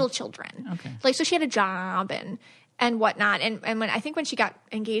taught little children. Okay. Like, so she had a job and whatnot. And when she got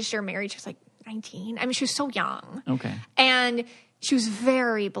engaged or married, she was like 19. I mean, she was so young. Okay. And she was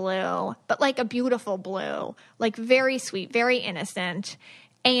very blue, but like a beautiful blue, like very sweet, very innocent.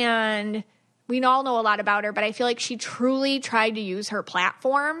 And we all know a lot about her, but I feel like she truly tried to use her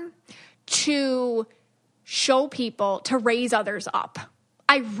platform to show people, to raise others up.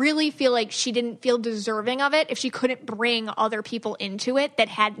 I really feel like she didn't feel deserving of it if she couldn't bring other people into it that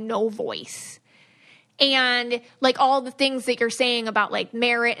had no voice. And like all the things that you're saying about like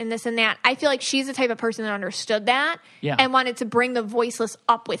merit and this and that, I feel like she's the type of person that understood that and wanted to bring the voiceless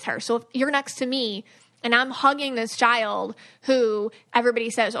up with her. So if you're next to me and I'm hugging this child who everybody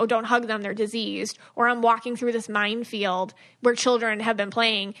says, oh, don't hug them, they're diseased, or I'm walking through this minefield where children have been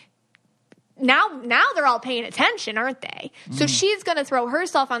playing, now they're all paying attention, aren't they? Mm. So she's going to throw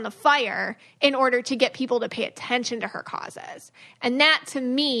herself on the fire in order to get people to pay attention to her causes. And that to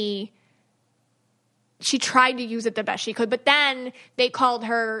me she tried to use it the best she could. But then they called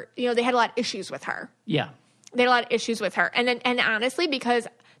her, they had a lot of issues with her. Yeah. They had a lot of issues with her. And honestly, because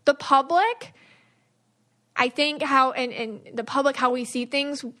the public, I think how we see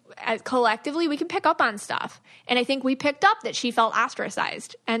things as collectively, we can pick up on stuff. And I think we picked up that she felt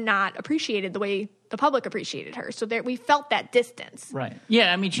ostracized and not appreciated the way the public appreciated her. So we felt that distance. Right.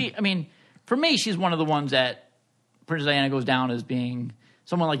 Yeah. For me, she's one of the ones that Princess Diana goes down as being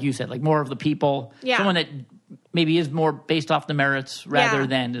someone, like you said, like more of the people. Yeah. Someone that maybe is more based off the merits rather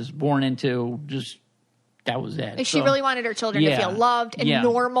than is born into just, that was it. She really wanted her children to feel loved and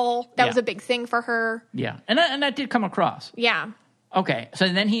normal. That was a big thing for her. Yeah. And that did come across. Yeah. Okay. So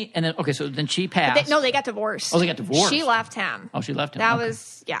then then she passed. They got divorced. Oh, they got divorced. She left him. Oh, she left him. That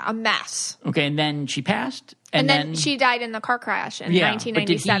was, a mess. Okay. And then she passed. And then she died in the car crash in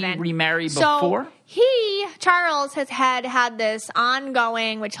 1997. But did he remarry before? So Charles has had this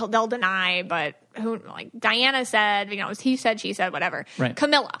ongoing, which they'll deny, but Diana said, he said, she said, whatever. Right.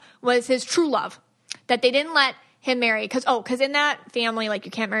 Camilla was his true love that they didn't let him marry. Because in that family,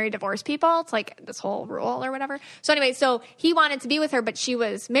 you can't marry divorced people. It's this whole rule or whatever. So anyway, so he wanted to be with her, but she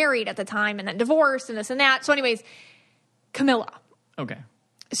was married at the time and then divorced and this and that. So anyways, Camilla. Okay.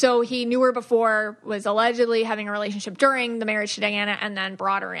 So he knew her before, was allegedly having a relationship during the marriage to Diana, and then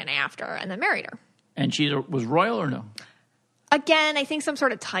brought her in after, and then married her. And she was royal or no? Again, I think some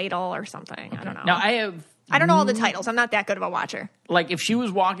sort of title or something. Okay. I don't know. Now, I don't know all the titles. I'm not that good of a watcher. If she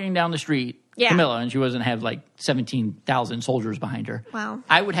was walking down the street, Camilla, and she wasn't have 17,000 soldiers behind her, wow,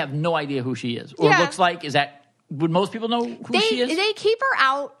 I would have no idea who she is or looks like. Would most people know who she is? They keep her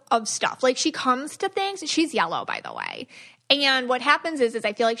out of stuff. She comes to things. She's yellow, by the way. And what happens is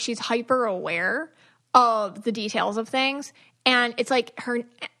I feel like she's hyper aware of the details of things. And it's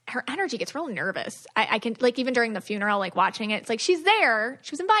her energy gets real nervous. I can, even during the funeral, watching it, it's she's there.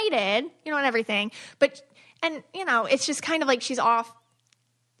 She was invited, and everything. But, it's just kind of she's off.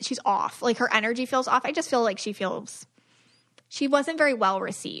 She's off. Her energy feels off. I just feel like she wasn't very well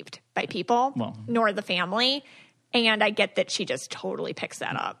received by people, nor the family. And I get that she just totally picks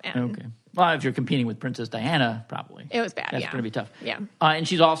that up. And okay. Well, if you're competing with Princess Diana, probably. It was bad, That's going to be tough. Yeah. And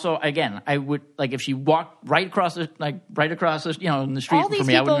she's also, again, I would, if she walked right across the, in the street all these from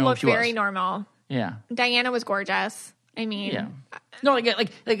me, I wouldn't know people who she look was. very normal. Yeah. Diana was gorgeous. I mean. Yeah. No,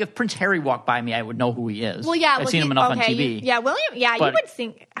 if Prince Harry walked by me, I would know who he is. Well, yeah. I've seen him enough on TV. William, you would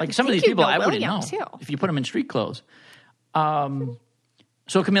think. Some of these people, I wouldn't William know. too. If you put them in street clothes.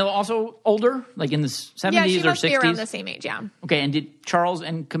 So Camilla also older, in the 70s or 60s? Yeah, she must be around the same age, yeah. Okay, and did Charles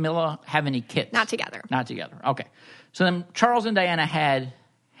and Camilla have any kids? Not together. Not together, okay. So then Charles and Diana had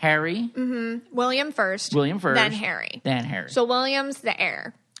Harry. Mm-hmm. William first. Then Harry. So William's the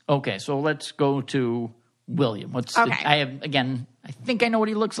heir. Okay, so let's go to William. I think I know what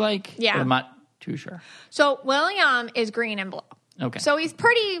he looks like, yeah. but I'm not too sure. So William is green and blue. Okay. So he's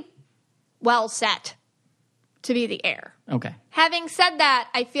pretty well set to be the heir. Okay. Having said that,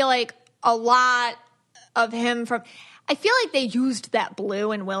 I feel like a lot of him I feel like they used that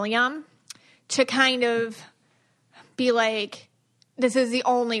blue in William to kind of be this is the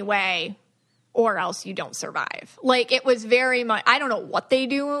only way or else you don't survive. It was very much, I don't know what they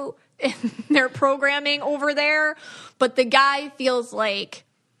do in their programming over there, but the guy feels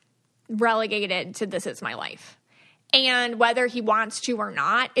relegated to this is my life. And whether he wants to or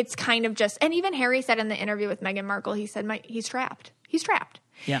not, it's kind of just, and even Harry said in the interview with Meghan Markle, he said, he's trapped. He's trapped.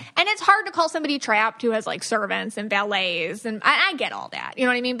 Yeah. And it's hard to call somebody trapped who has servants and valets. And I get all that. You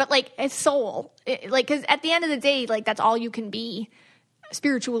know what I mean? But his soul, because at the end of the day, that's all you can be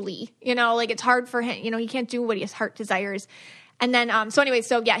spiritually, it's hard for him. He can't do what his heart desires. And then,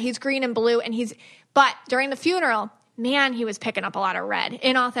 he's green and blue but during the funeral, man, he was picking up a lot of red,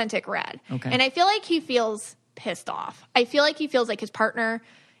 inauthentic red. Okay. And I feel like he feels pissed off. I feel like he feels like his partner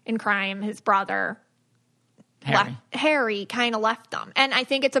in crime, his brother, Harry kind of left them. And I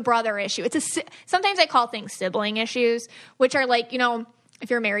think it's a brother issue. Sometimes I call things sibling issues, which are if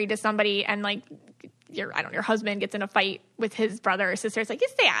you're married to somebody and your husband gets in a fight with his brother or sister, it's you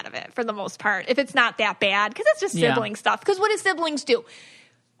stay out of it for the most part if it's not that bad, because it's just sibling stuff. Because what do siblings do?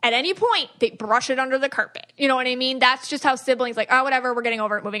 At any point, they brush it under the carpet. You know what I mean? That's just how siblings whatever, we're getting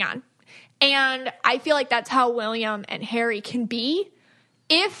over it, moving on. And I feel like that's how William and Harry can be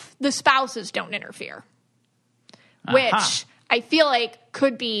if the spouses don't interfere, which I feel like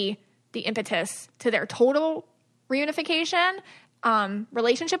could be the impetus to their total reunification,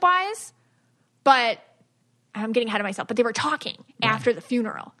 relationship-wise. But I'm getting ahead of myself. But they were talking after the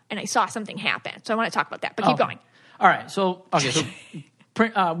funeral, and I saw something happen. So I want to talk about that, but keep going. All right. So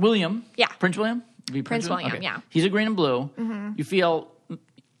William. Yeah. Prince William? Prince William, okay. yeah. He's a green and blue. Mm-hmm. You feel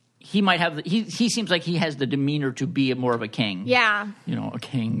he might have he seems like he has the demeanor to be more of a king. Yeah. A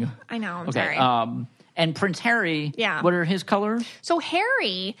king. I know. I'm okay. sorry. And Prince Harry, Yeah. what are his colors? So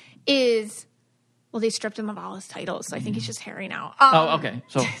Harry is, well, they stripped him of all his titles, so I think he's just Harry now. Okay.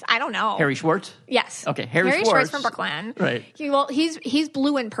 So I don't know. Harry Schwartz? Yes. Okay, Harry Schwartz Schwartz. from Brooklyn. Right. He's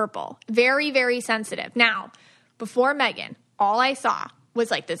blue and purple. Very, very sensitive. Now, before Meghan, all I saw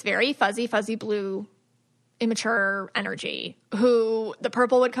was like this very fuzzy blue, immature energy who the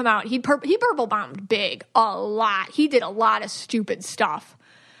purple would come out. He purple bombed big, a lot. He did a lot of stupid stuff.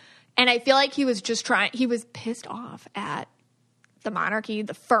 And I feel like he was pissed off at the monarchy,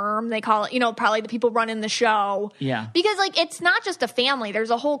 the firm, they call it, probably the people running the show. Yeah. Because, it's not just a family. There's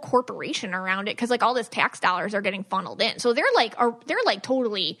a whole corporation around it because, all this tax dollars are getting funneled in. So they're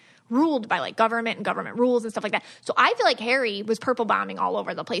totally ruled by, government and government rules and stuff like that. So I feel like Harry was purple bombing all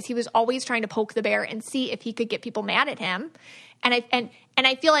over the place. He was always trying to poke the bear and see if he could get people mad at him. And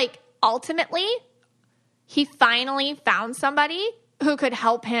I feel like ultimately he finally found somebody who could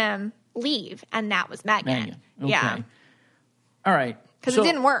help him leave, and that was Meghan. Okay. Yeah. All right. Because it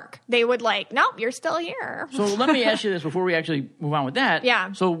didn't work. They would nope, you're still here. So let me ask you this before we actually move on with that.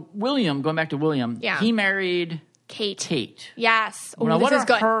 Yeah. So William, going back to William, he married Kate. Yes. Now, this what is are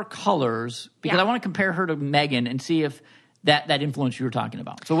good. her colors? Because I want to compare her to Meghan and see if that influence you were talking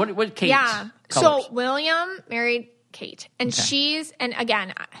about. So what Kate's colors? So William married Kate. And and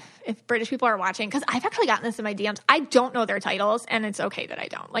again, if British people are watching, because I've actually gotten this in my DMs, I don't know their titles, and it's okay that I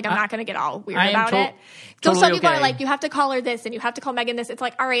don't. I'm not going to get all weird about it. So some people are like, you have to call her this, and you have to call Meghan this. It's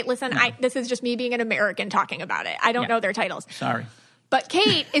like, all right, listen, this is just me being an American talking about it. I don't know their titles. Sorry. But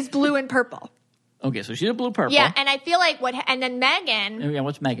Kate is blue and purple. Okay, so she's a blue-purple. Yeah, and I feel like and then Meghan. Yeah,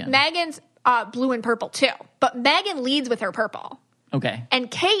 what's Meghan? Meghan's blue and purple, too. But Meghan leads with her purple. Okay. And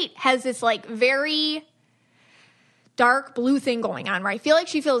Kate has this, very dark blue thing going on where I feel like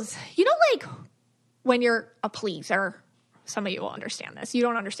she feels, when you're a pleaser, some of you will understand this. You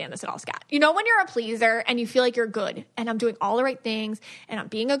don't understand this at all, Scott. When you're a pleaser and you feel like you're good and I'm doing all the right things and I'm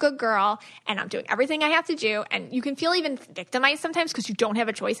being a good girl and I'm doing everything I have to do, and you can feel even victimized sometimes because you don't have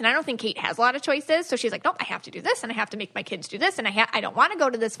a choice. And I don't think Kate has a lot of choices. So she's like, nope, I have to do this and I have to make my kids do this. And I don't want to go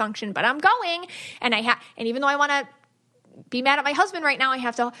to this function, but I'm going. And and even though I want to be mad at my husband right now, I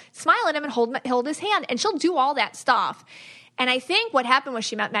have to smile at him and hold his hand. And she'll do all that stuff. And I think what happened was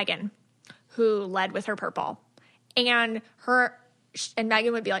she met Meghan, who led with her purple. And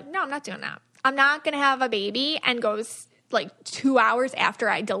Meghan would be like, no, I'm not doing that. I'm not going to have a baby and goes 2 hours after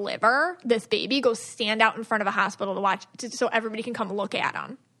I deliver this baby, go stand out in front of a hospital to watch so everybody can come look at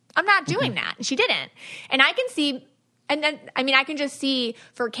him. I'm not doing that. And she didn't. And I can see, I can just see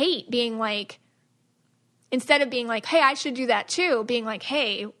for Kate being instead of being hey, I should do that too, being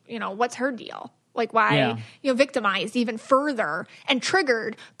hey, what's her deal? Why, victimized even further and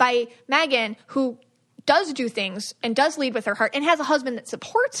triggered by Meghan, who does do things and does lead with her heart and has a husband that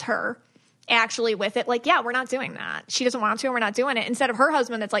supports her actually with it. Yeah, we're not doing that. She doesn't want to, and we're not doing it. Instead of her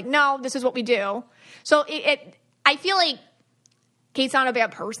husband that's no, this is what we do. So I feel like Kate's not a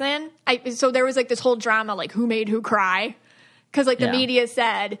bad person. So there was this whole drama, who made who cry? Because the media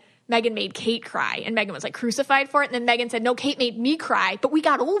said Meghan made Kate cry, and Meghan was crucified for it. And then Meghan said, no, Kate made me cry, but we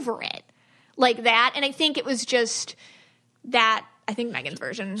got over it. That. And I think it was just that. I think Meghan's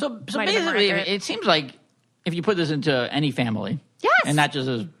version. So basically, it seems like if you put this into any family, and not just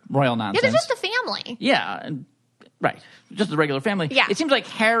as royal nonsense. Yeah, they're just a family. Yeah, right. Just a regular family. Yeah. It seems like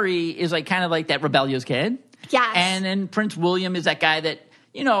Harry is kind of that rebellious kid. Yes. And then Prince William is that guy that,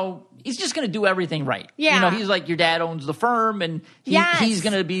 he's just going to do everything right. Yeah. He's your dad owns the firm, and he's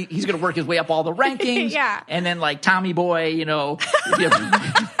going to work his way up all the rankings. Yeah. And then Tommy Boy,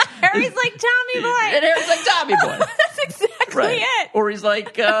 Harry's Tommy Boy. And Harry's Tommy Boy. That's exactly it. Or he's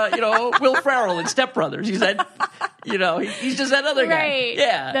Will Ferrell in Step Brothers. He's that, he's just that other guy. Right.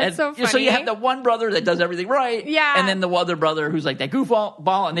 Yeah. That's so funny. So you have the one brother that does everything right. Yeah. And then the other brother who's that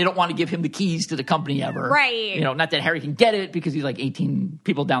goofball, and they don't want to give him the keys to the company ever. Right. Not that Harry can get it because he's 18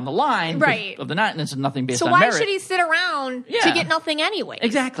 people down the line. Right. Of the night, and this is nothing based on So why merit. should he sit around to get nothing anyway?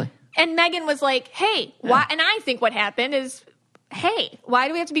 Exactly. And Meghan was hey, why? And I think what happened is, hey, why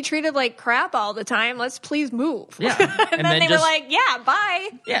do we have to be treated like crap all the time? Let's please move. Yeah. and then they were yeah, bye.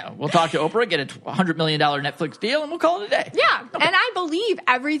 Yeah, we'll talk to Oprah, get a $100 million Netflix deal, and we'll call it a day. Yeah. Okay. And I believe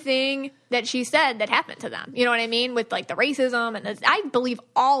everything that she said that happened to them. You know what I mean? With the racism and I believe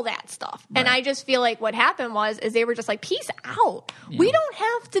all that stuff. Right. And I just feel what happened is they were just peace out. Yeah. We don't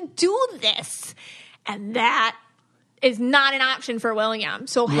have to do this. And that is not an option for William.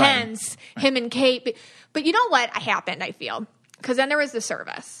 So hence him and Kate. But you know what happened, I feel? Because then there was the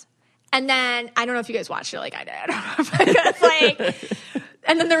service. And then, I don't know if you guys watched it like I did. Because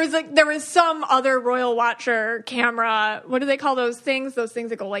And then there was some other royal watcher camera. What do they call those things? Those things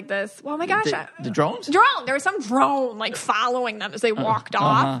that go like this. Oh my gosh. The drones? Drone. There was some drone like following them as they walked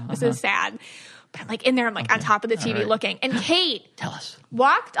off. This is sad. But I'm like in there, I'm like on top of the TV looking. And Kate Tell us.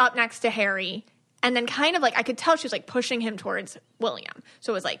 walked up next to Harry and then kind of like, I could tell she was like pushing him towards William.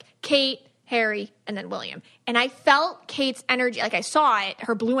 So it was like Kate, Harry, and then William. And I felt Kate's energy, like I saw it,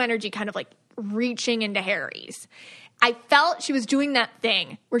 her blue energy kind of like reaching into Harry's. I felt she was doing that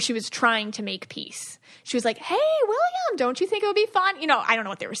thing where she was trying to make peace. She was like, hey, William, don't you think it would be fun? You know, I don't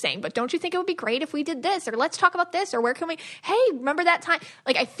know what they were saying, but don't you think it would be great if we did this? Or let's talk about this? Or where can we? Hey, remember that time?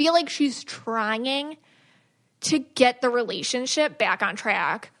 Like, I feel like she's trying to get the relationship back on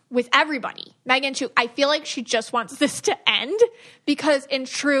track with everybody. Meghan, too. I feel like she just wants this to end because in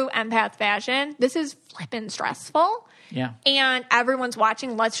true empath fashion, this is flippin' stressful. Yeah. And everyone's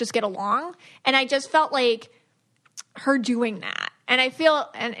watching. Let's just get along. And I just felt like her doing that. And I feel,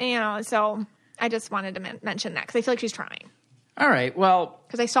 and you know, so I just wanted to mention that because I feel like she's trying. All right. Well,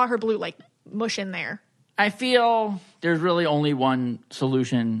 because I saw her blue like mush in there. I feel there's really only one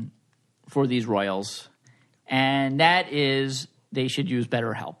solution for these royals, and that is they should use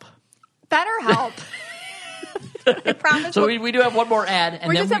BetterHelp. BetterHelp. I promise. So we do have one more ad. And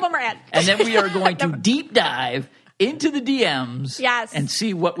we then just have one more ad. And then we are going to deep dive into the DMs and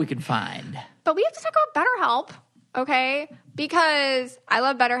see what we can find. But we have to talk about BetterHelp, okay? Because I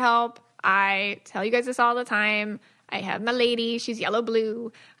love BetterHelp. I tell you guys this all the time. I have my lady. She's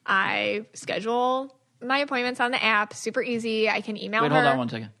yellow-blue. I schedule my appointments on the app. Super easy. I can email her. Wait, hold on one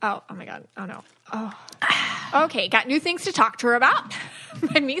second. Oh my God. Oh, no. Oh. Okay, got new things to talk to her about.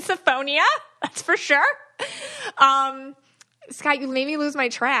 My misophonia, that's for sure. Scott, you made me lose my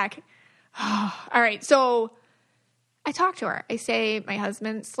track. All right, so I talk to her. I say my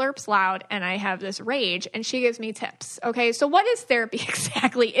husband slurps loud and I have this rage and she gives me tips. Okay, so what is therapy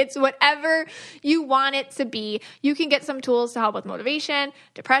exactly? It's whatever you want it to be. You can get some tools to help with motivation,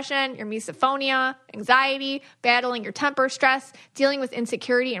 depression, your misophonia, anxiety, battling your temper, stress, dealing with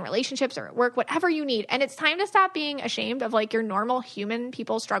insecurity in relationships or at work, whatever you need. And it's time to stop being ashamed of like your normal human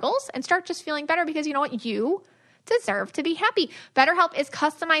people struggles and start just feeling better because you know what? You deserve to be happy. BetterHelp is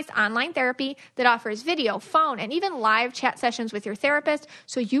customized online therapy that offers video, phone, and even live chat sessions with your therapist,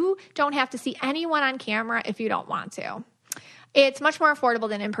 so you don't have to see anyone on camera if you don't want to. It's much more affordable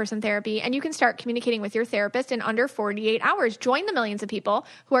than in-person therapy, and you can start communicating with your therapist in under 48 hours. Join the millions of people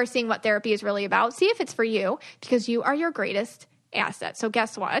who are seeing what therapy is really about. See if it's for you, because you are your greatest asset. So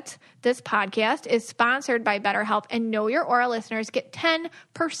guess what? This podcast is sponsored by BetterHelp, and Know Your Aura listeners get 10%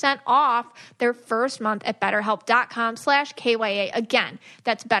 off their first month at BetterHelp.com/KYA. Again,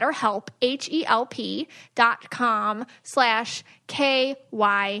 that's BetterHelp, HELP.com/KYA.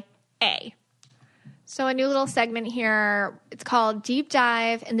 So a new little segment here. It's called Deep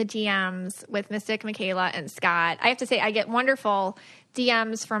Dive in the DMs with Mystic, Michaela, and Scott. I have to say, I get wonderful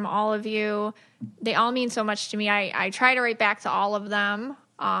DMs from all of you. They all mean so much to me. I try to write back to all of them,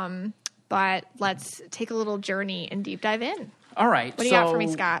 but let's take a little journey and deep dive in. All right. What do you got for me,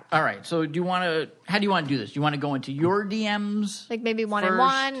 Scott? All right. So how do you want to do this? Do you want to go into your DMs? Like maybe one first? and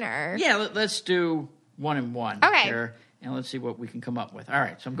one? Or Yeah, let's do one and one. Okay. Here, and let's see what we can come up with. All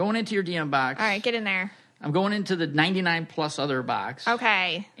right. So I'm going into your DM box. All right, get in there. I'm going into the 99 plus other box.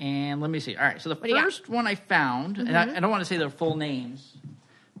 Okay. And let me see. All right. So the first one I found, and I don't want to say their full names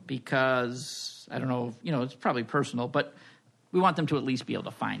because I don't know, it's probably personal, but we want them to at least be able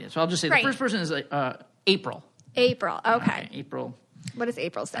to find it. So I'll just say the first person is April. April. Okay. Right, April. What does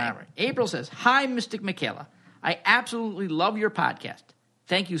April say? All right. April says, "Hi, Mystic Michaela. I absolutely love your podcast.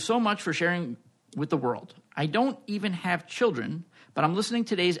 Thank you so much for sharing with the world. I don't even have children, but I'm listening to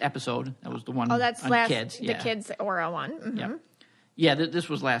today's episode." That was the one on kids. The kids Aura one. Mm-hmm. Yeah. Yeah, this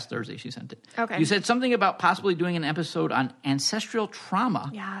was last Thursday she sent it. Okay. You said something about possibly doing an episode on ancestral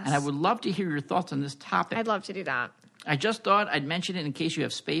trauma. Yes. And I would love to hear your thoughts on this topic. I'd love to do that. I just thought I'd mention it in case you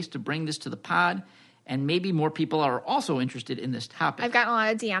have space to bring this to the pod, and maybe more people are also interested in this topic. I've gotten a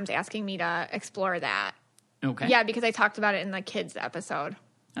lot of DMs asking me to explore that. Okay. Yeah, because I talked about it in the kids episode.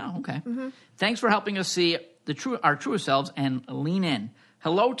 Oh, okay. Mm-hmm. Thanks for helping us see our truest selves and lean in.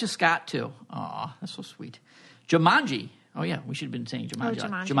 Hello to Scott, too. Aw, that's so sweet. Jumanji. Oh, yeah, we should have been saying Jumanji.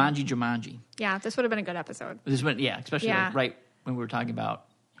 Oh, Jumanji. Jumanji. Yeah, this would have been a good episode. Especially like right when we were talking about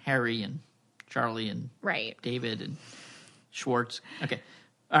Harry and Charlie and David and Schwartz. Okay.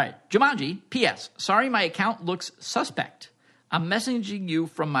 All right. Jumanji. P.S. Sorry, my account looks suspect. I'm messaging you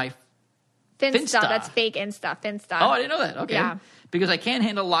from my Finsta. That's fake Insta. Finsta. Oh, I didn't know that. Okay. Yeah. Because I can't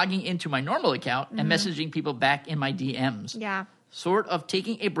handle logging into my normal account and messaging people back in my DMs. Yeah. Sort of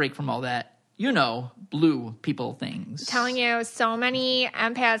taking a break from all that. blue people things. Telling you, so many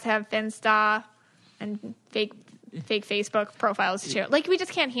empaths have Finsta and fake Facebook profiles too. Like, we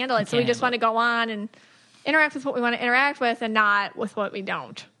just can't handle it. So we just want to go on and interact with what we want to interact with and not with what we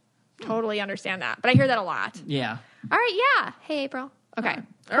don't. Totally understand that. But I hear that a lot. Yeah. All right, yeah. Hey, April. Okay.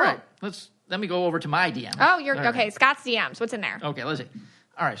 All right. Let me go over to my DM. Oh, okay. Scott's DMs. What's in there? Okay, let's see.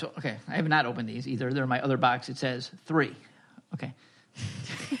 All right, so, I have not opened these either. They're in my other box. It says 3. Okay.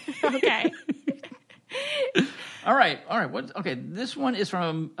 Okay. All right. This one is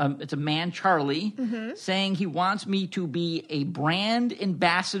from, it's a man, Charlie, saying he wants me to be a brand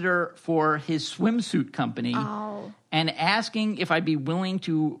ambassador for his swimsuit company and asking if I'd be willing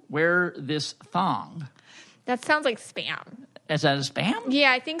to wear this thong. That sounds like spam. Is that a spam?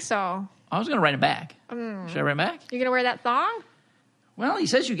 Yeah, I think so. I was going to write it back. Should I write it back? You're going to wear that thong? Well, he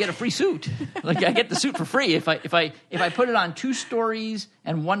says you get a free suit. Like, I get the suit for free if I put it on 2 stories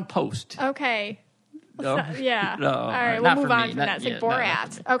and 1 post. Okay. No? Yeah. No, all right, we'll move on from that. It's like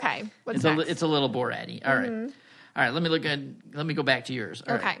Borat. No. Okay. What's next? It's a little Borat-y. All right. All right, let me go back to yours.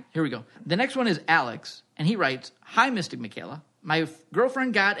 All right, here we go. The next one is Alex, and he writes, "Hi, Mystic Michaela. My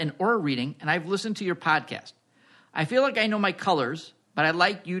girlfriend got an aura reading, and I've listened to your podcast. I feel like I know my colors, but I'd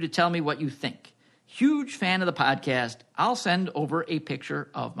like you to tell me what you think. Huge fan of the podcast. I'll send over a picture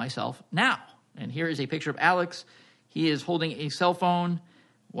of myself now." And here is a picture of Alex. He is holding a cell phone.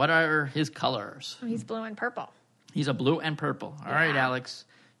 What are his colors? Oh, he's blue and purple. He's a blue and purple. All right, Alex.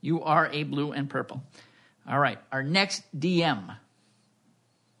 You are a blue and purple. All right. Our next DM.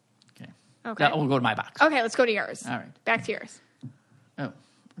 Okay. We'll go to my box. Okay, let's go to yours. All right. Back to yours. Oh,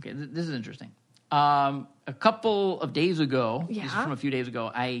 okay. This is interesting. A couple of days ago, this is from a few days ago,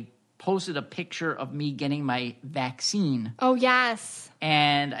 I posted a picture of me getting my vaccine. Oh, yes.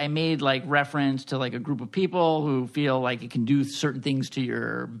 And I made reference to a group of people who feel like it can do certain things to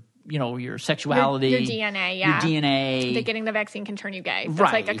your sexuality. Your DNA, yeah. Your DNA. That getting the vaccine can turn you gay. That's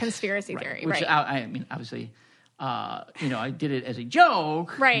right. like a conspiracy theory, Which, right? I mean, obviously, I did it as a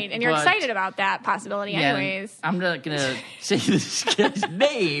joke. Right, and you're excited about that possibility anyways. I'm not going to say this kid's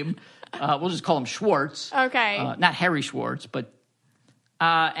name. We'll just call him Schwartz. Okay. Not Harry Schwartz, but...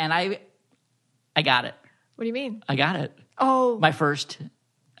 and I got it. What do you mean? I got it. Oh. I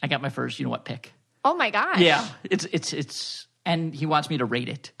got my first, pick. Oh my gosh. Yeah. It's, and he wants me to rate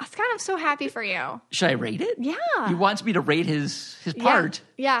it. Scott, I'm so happy for you. Should I rate it? Yeah. He wants me to rate his part.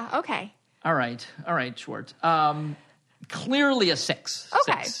 Yeah, okay. All right, Schwartz. Clearly a 6.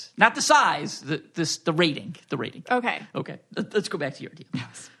 Okay. 6. Not the size, the rating. Okay. Okay. Let's go back to your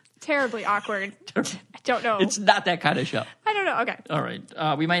DM. Terribly awkward. I don't know. It's not that kind of show. I don't know. Okay. All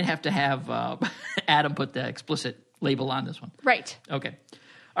right. We might have to have Adam put the explicit label on this one. Right. Okay.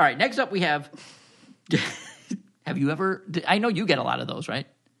 All right. Next up we have... Have you ever... I know you get a lot of those, right?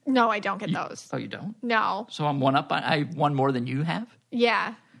 No, I don't get those. Oh, you don't? No. So I'm one up. I won more than you have?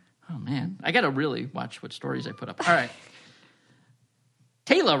 Yeah. Oh, man. I got to really watch what stories I put up. All right.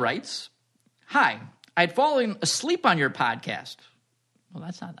 Taylor writes, "Hi. I'd fallen asleep on your podcast." Well,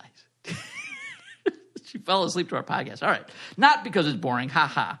 that's not nice. She fell asleep to our podcast. All right. Not because it's boring.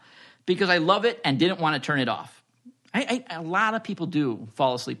 Ha. Because I love it and didn't want to turn it off. A lot of people do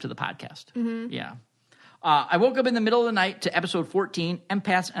fall asleep to the podcast. Mm-hmm. Yeah. I woke up in the middle of the night to episode 14,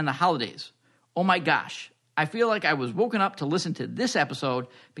 Empaths and the Holidays. Oh my gosh. I feel like I was woken up to listen to this episode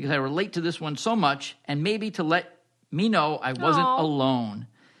because I relate to this one so much and maybe to let me know I wasn't alone.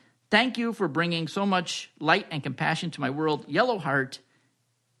 Thank you for bringing so much light and compassion to my world. Yellow Heart,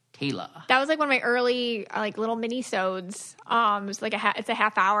 Taylor. That was one of my early little mini-sodes. It's it's a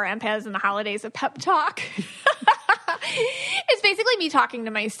half hour Empaths and the Holidays of pep talk. It's basically me talking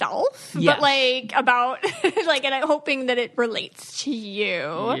to myself, yes. but about and I'm hoping that it relates to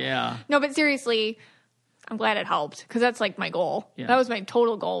you. Yeah. No, but seriously, I'm glad it helped because that's my goal. Yeah. That was my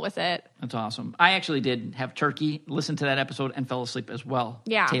total goal with it. That's awesome. I actually did have turkey, listen to that episode, and fell asleep as well.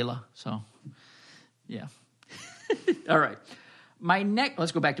 Yeah. Taylor. So, yeah. All right.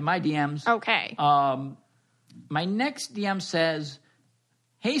 Let's go back to my DMs. Okay. My next DM says,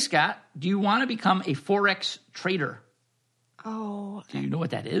 "Hey, Scott, do you want to become a Forex trader?" Oh. Do you know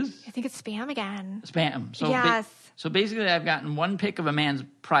what that is? I think it's spam again. Spam. So yes. So basically, I've gotten 1 pic of a man's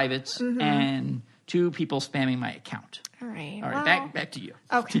privates and 2 people spamming my account. All right. All right, back to you.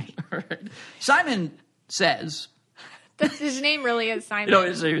 Okay. All right. Simon says... His name really is Simon. No,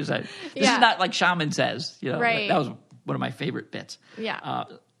 his name is Simon. This is not like Shaman says. Right. That was one of my favorite bits. Yeah.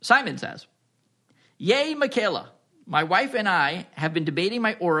 Simon says, "Yay, Michaela. My wife and I have been debating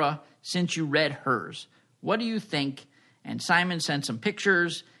my aura since you read hers. What do you think?" And Simon sent some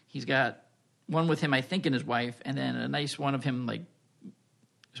pictures. He's got one with him, I think, and his wife, and then a nice one of him,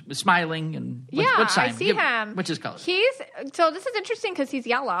 smiling and Yeah, what sign? I see him. What's his color? So this is interesting because he's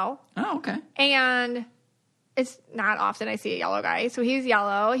yellow. Oh, okay. And it's not often I see a yellow guy. So he's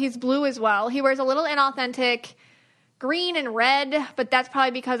yellow. He's blue as well. He wears a little inauthentic green and red, but that's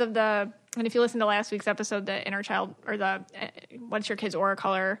probably because of and if you listen to last week's episode, the inner child or the what's your kid's aura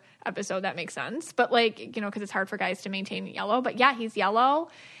color episode, that makes sense. But because it's hard for guys to maintain yellow. But yeah, he's yellow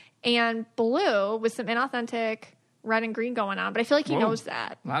and blue with some inauthentic red and green going on. But I feel like he knows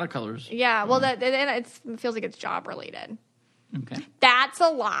that. A lot of colors. Yeah, well, it feels like it's job related. Okay. That's a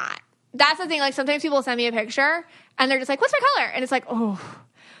lot. That's the thing. Like sometimes people send me a picture and they're just like, "What's my color?" And it's like, "Oh,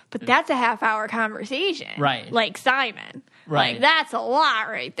 but that's a half-hour conversation." Right. Like Simon. Right. Like that's a lot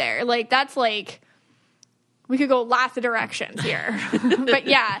right there. Like that's like we could go lots of directions here. But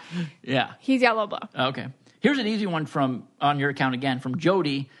yeah. Yeah. He's yellow blue. Okay. Here's an easy one on your account again from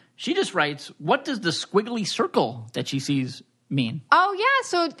Jody. She just writes, "What does the squiggly circle that she sees mean?" Oh yeah.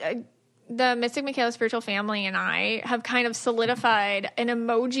 So the Mystic Michaela Spiritual Family and I have kind of solidified an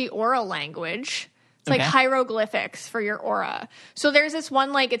emoji aura language. It's like hieroglyphics for your aura. So there's this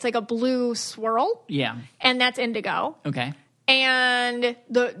one, it's like a blue swirl. Yeah. And that's indigo. Okay. And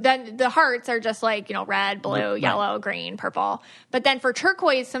the hearts are just red, blue, yellow, green, purple. But then for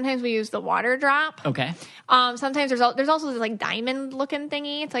turquoise, sometimes we use the water drop. Okay. Sometimes there's also this diamond looking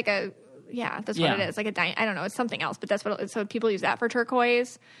thingy. It's like that's what it is. Like I don't know. It's something else, but that's what so people use that for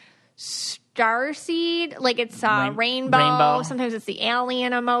turquoise. Starseed, it's rainbow. Sometimes it's the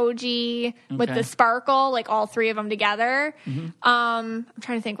alien emoji with the sparkle, all three of them together. Mm-hmm. I'm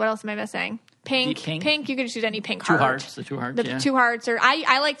trying to think, what else am I missing? Pink. You could just use any pink heart. The two hearts. The two hearts, or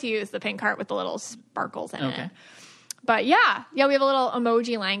I like to use the pink heart with the little sparkles in it. But yeah, we have a little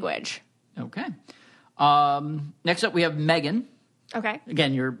emoji language. Okay. Next up, we have Megan. Okay.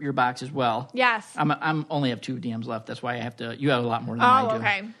 Again, your box as well. Yes. I'm only have 2 DMs left. That's why I have to. You have a lot more than I do. Oh,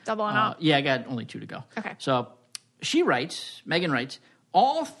 okay. Doubling up. Yeah, I got only 2 to go. Okay. So Megan writes,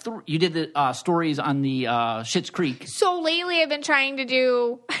 you did the stories on the Schitt's Creek. So lately I've been trying to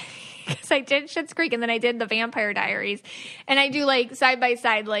do, because I did Schitt's Creek and then I did the Vampire Diaries. And I do side by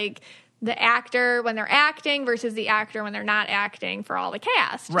side, the actor when they're acting versus the actor when they're not acting for all the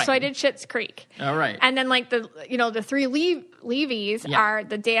cast. Right. So I did Schitt's Creek. All right. And then the 3 Levies are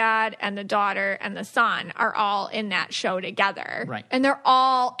the dad and the daughter and the son are all in that show together. Right. And they're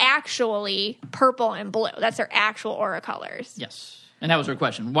all actually purple and blue. That's their actual aura colors. Yes. And that was her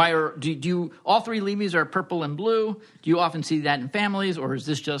question. Why do you all 3 Levies are purple and blue? Do you often see that in families, or is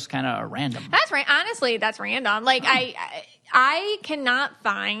this just kind of random? That's right. Honestly, that's random. I cannot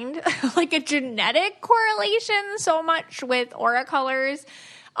find a genetic correlation so much with aura colors,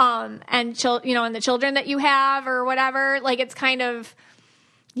 and and the children that you have or whatever. It's kind of,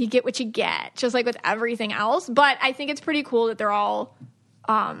 you get what you get, just like with everything else. But I think it's pretty cool that they're all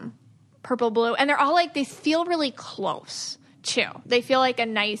purple blue, and they're all they feel really close too. They feel like a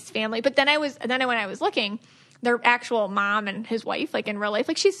nice family. But then when I was looking, their actual mom and his wife, in real life,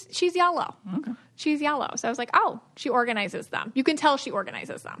 she's yellow. Okay. She's yellow. So I was like, oh, she organizes them. You can tell she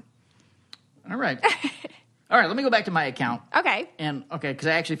organizes them. All right. All right, let me go back to my account. Okay. Because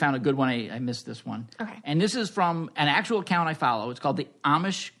I actually found a good one. I missed this one. Okay. And this is from an actual account I follow. It's called the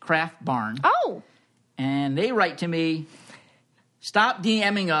Amish Craft Barn. Oh. And they write to me, "Stop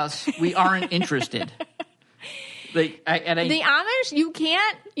DMing us. We aren't interested." The Amish, you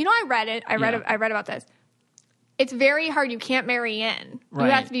can't. I read it. I read about this. It's very hard. You can't marry in. Right.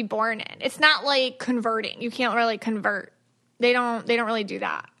 You have to be born in. It's not like converting. You can't really convert. They don't really do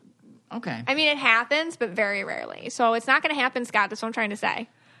that. Okay. I mean, it happens, but very rarely. So it's not going to happen, Scott. That's what I'm trying to say.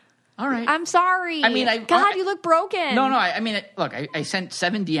 All right. I'm sorry. I mean, God, you look broken. No. Look, I sent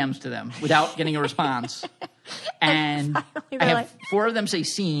 7 DMs to them without getting a response, and I have 4 of them say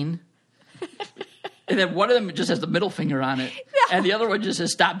 "seen." And then one of them just has the middle finger on it. No. And the other one just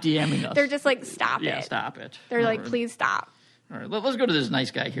says, "Stop DMing us." They're just stop it. Yeah, stop it. They're please stop. All right, let's go to this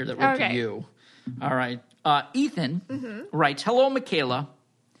nice guy here that wrote to you. All right. Ethan writes, "Hello, Michaela.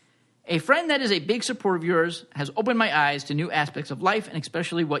 A friend that is a big supporter of yours has opened my eyes to new aspects of life and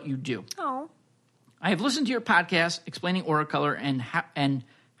especially what you do. Oh. I have listened to your podcast explaining aura color and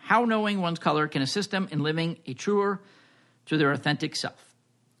how knowing one's color can assist them in living a truer to their authentic self.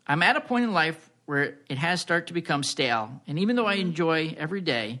 I'm at a point in life where it has started to become stale, and even though I enjoy every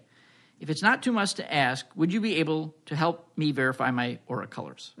day, if it's not too much to ask, would you be able to help me verify my aura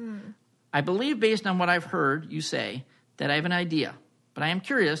colors? I believe, based on what I've heard you say, that I have an idea, but I am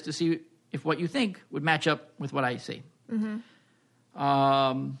curious to see if what you think would match up with what I see."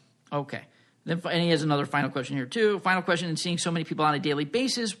 Okay. Then, and he has another final question here, too. Final question: in seeing so many people on a daily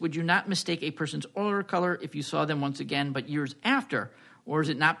basis, would you not mistake a person's aura color if you saw them once again, but years after? or is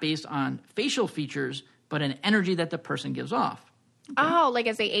it not based on facial features, but an energy that the person gives off? Oh, like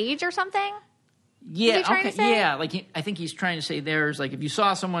as they age or something? Yeah, Is he trying to say? Yeah, like I think he's trying to say there's like if you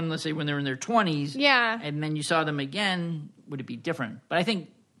saw someone, let's say when they're in their 20s, Yeah. and then you saw them again, would it be different? But I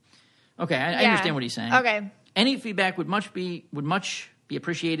think, okay, I understand what he's saying. Okay. Any feedback would much be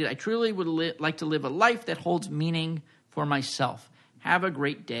appreciated. I truly would like to live a life that holds meaning for myself. Have a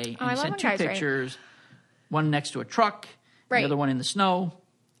great day. And I he love sent when 2 guys write. pictures, one next to a truck, Right. the other one in the snow.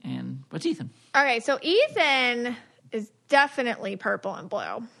 And what's Ethan? Okay, so Ethan is definitely purple and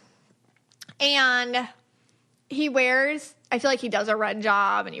blue. And he wears, I feel like he does a red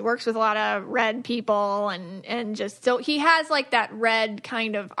job and he works with a lot of red people and just, so he has like that red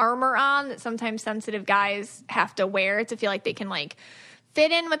kind of armor on that sometimes sensitive guys have to wear to feel like they can like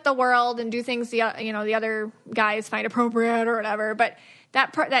fit in with the world and do things the other guys find appropriate or whatever. But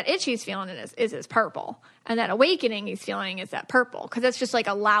that itch he's feeling is his purple, and that awakening he's feeling is that purple, because it's just like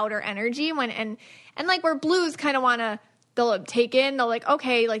a louder energy and like where blues kind of want to, they'll take in, they'll like,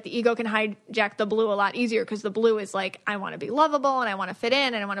 okay, like the ego can hijack the blue a lot easier because the blue is like, I want to be lovable and I want to fit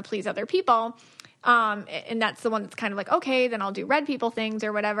in and I want to please other people. And that's the one that's kind of like, okay, then I'll do red people things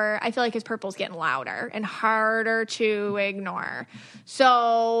or whatever. I feel like his purple's getting louder and harder to ignore.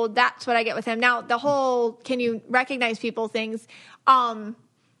 So that's what I get with him. Now, the whole, can you recognize people things? I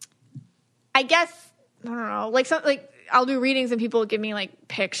guess, I don't know, like I'll do readings and people give me like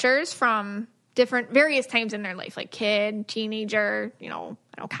pictures from various times in their life, like kid, teenager,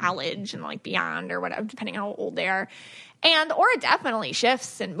 college and like beyond or whatever, depending on how old they are. Or it definitely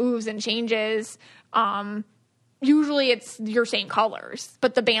shifts and moves and changes. Usually it's your same colors,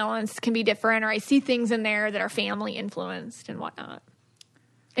 but the balance can be different, or I see things in there that are family influenced and whatnot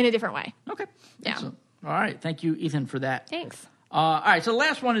in a different way. Okay. Yeah. Excellent. All right. Thank you, Ethan, for that. Thanks. All right, so the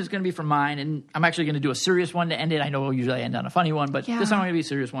last one is going to be from mine, and I'm actually going to do a serious one to end it. I know usually I end on a funny one, but this time I'm going to be a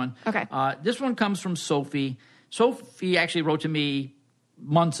serious one. Okay. This one comes from Sophie. Sophie actually wrote to me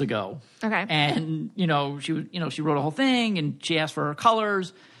months ago. Okay. And, she wrote a whole thing, and she asked for her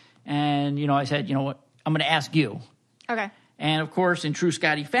colors, and, I said, you know what, I'm going to ask you. Okay. And, of course, in true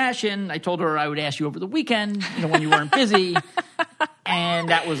Scotty fashion, I told her I would ask you over the weekend, when you weren't busy, and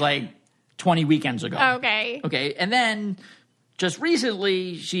that was like 20 weekends ago. Okay. Okay, and then just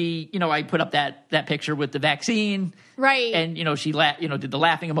recently, I put up that picture with the vaccine, right? And she did the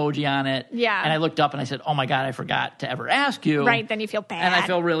laughing emoji on it, yeah. And I looked up and I said, "Oh my God, I forgot to ever ask you." Right, then you feel bad, and I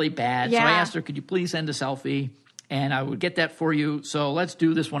feel really bad. Yeah. So I asked her, "Could you please send a selfie?" And I would get that for you. So let's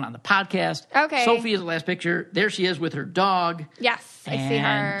do this one on the podcast. Okay. Sophie is the last picture. There she is with her dog. Yes, I see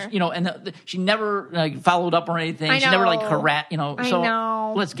her. And she never followed up or anything. I know. She never harassed. I So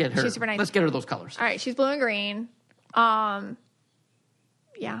know. let's get her. She's super nice. Let's get her those colors. All right, she's blue and green.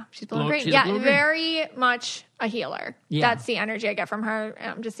 Yeah, she's blue and green. She's Yeah, blue and very much a healer. Yeah. That's the energy I get from her.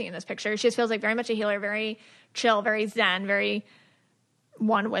 I'm just seeing this picture. She just feels like very much a healer, very chill, very zen, very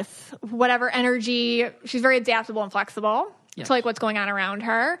one with whatever energy. She's very adaptable and flexible to like what's going on around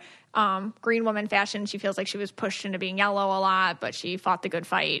her. Green woman fashion, she feels like she was pushed into being yellow a lot, but she fought the good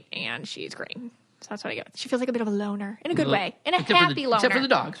fight and she's green. So that's what I get. She feels like a bit of a loner in a good way, in a happy loner. Except for the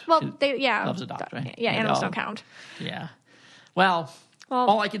dogs. Well, she loves the dogs, right? Yeah, animals don't count. Yeah. Well,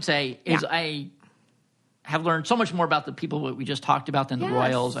 all I can say is I have learned so much more about the people that we just talked about than the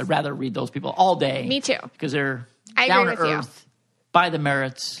Royals. I'd rather read those people all day. Me too. Because they're I down agree to with earth, by the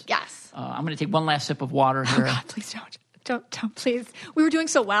merits. Yes. I'm going to take one last sip of water here. Oh God, please don't, please. We were doing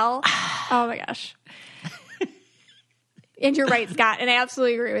so well. Oh my gosh. And you're right, Scott, and I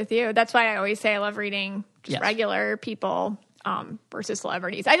absolutely agree with you. That's why I always say I love reading just regular people versus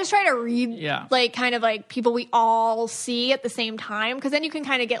celebrities. I just try to read kind of people we all see at the same time, because then you can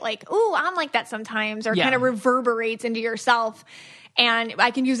kind of get like, ooh, I'm like that sometimes, or kind of reverberates into yourself. And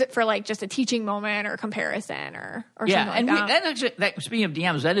I can use it for just a teaching moment or comparison or something like that. Speaking of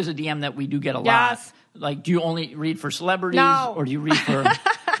DMs, that is a DM that we do get a lot. Yes. Do you only read for celebrities? No. Or do you read for...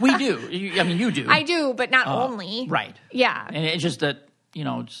 We do. You do. I do, but not only. Right. Yeah. And it's just that,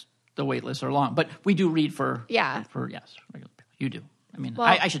 it's the wait lists are long. But we do read for... Yeah. Regular people. You do.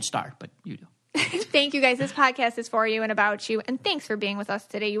 I should start, but you do. Thank you, guys. This podcast is for you and about you. And thanks for being with us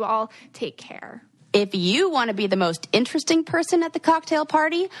today. You all take care. If you want to be the most interesting person at the cocktail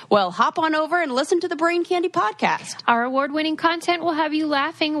party, well, hop on over and listen to the Brain Candy podcast. Our award-winning content will have you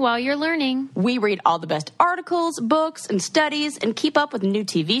laughing while you're learning. We read all the best articles, books, and studies and keep up with new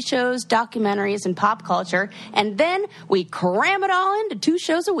TV shows, documentaries, and pop culture. And then we cram it all into 2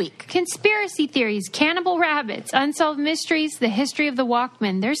 shows a week. Conspiracy theories, cannibal rabbits, unsolved mysteries, the history of the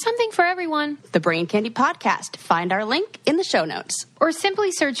Walkman. There's something for everyone. The Brain Candy podcast. Find our link in the show notes. Or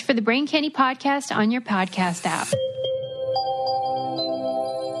simply search for the Brain Candy podcast on your podcast app.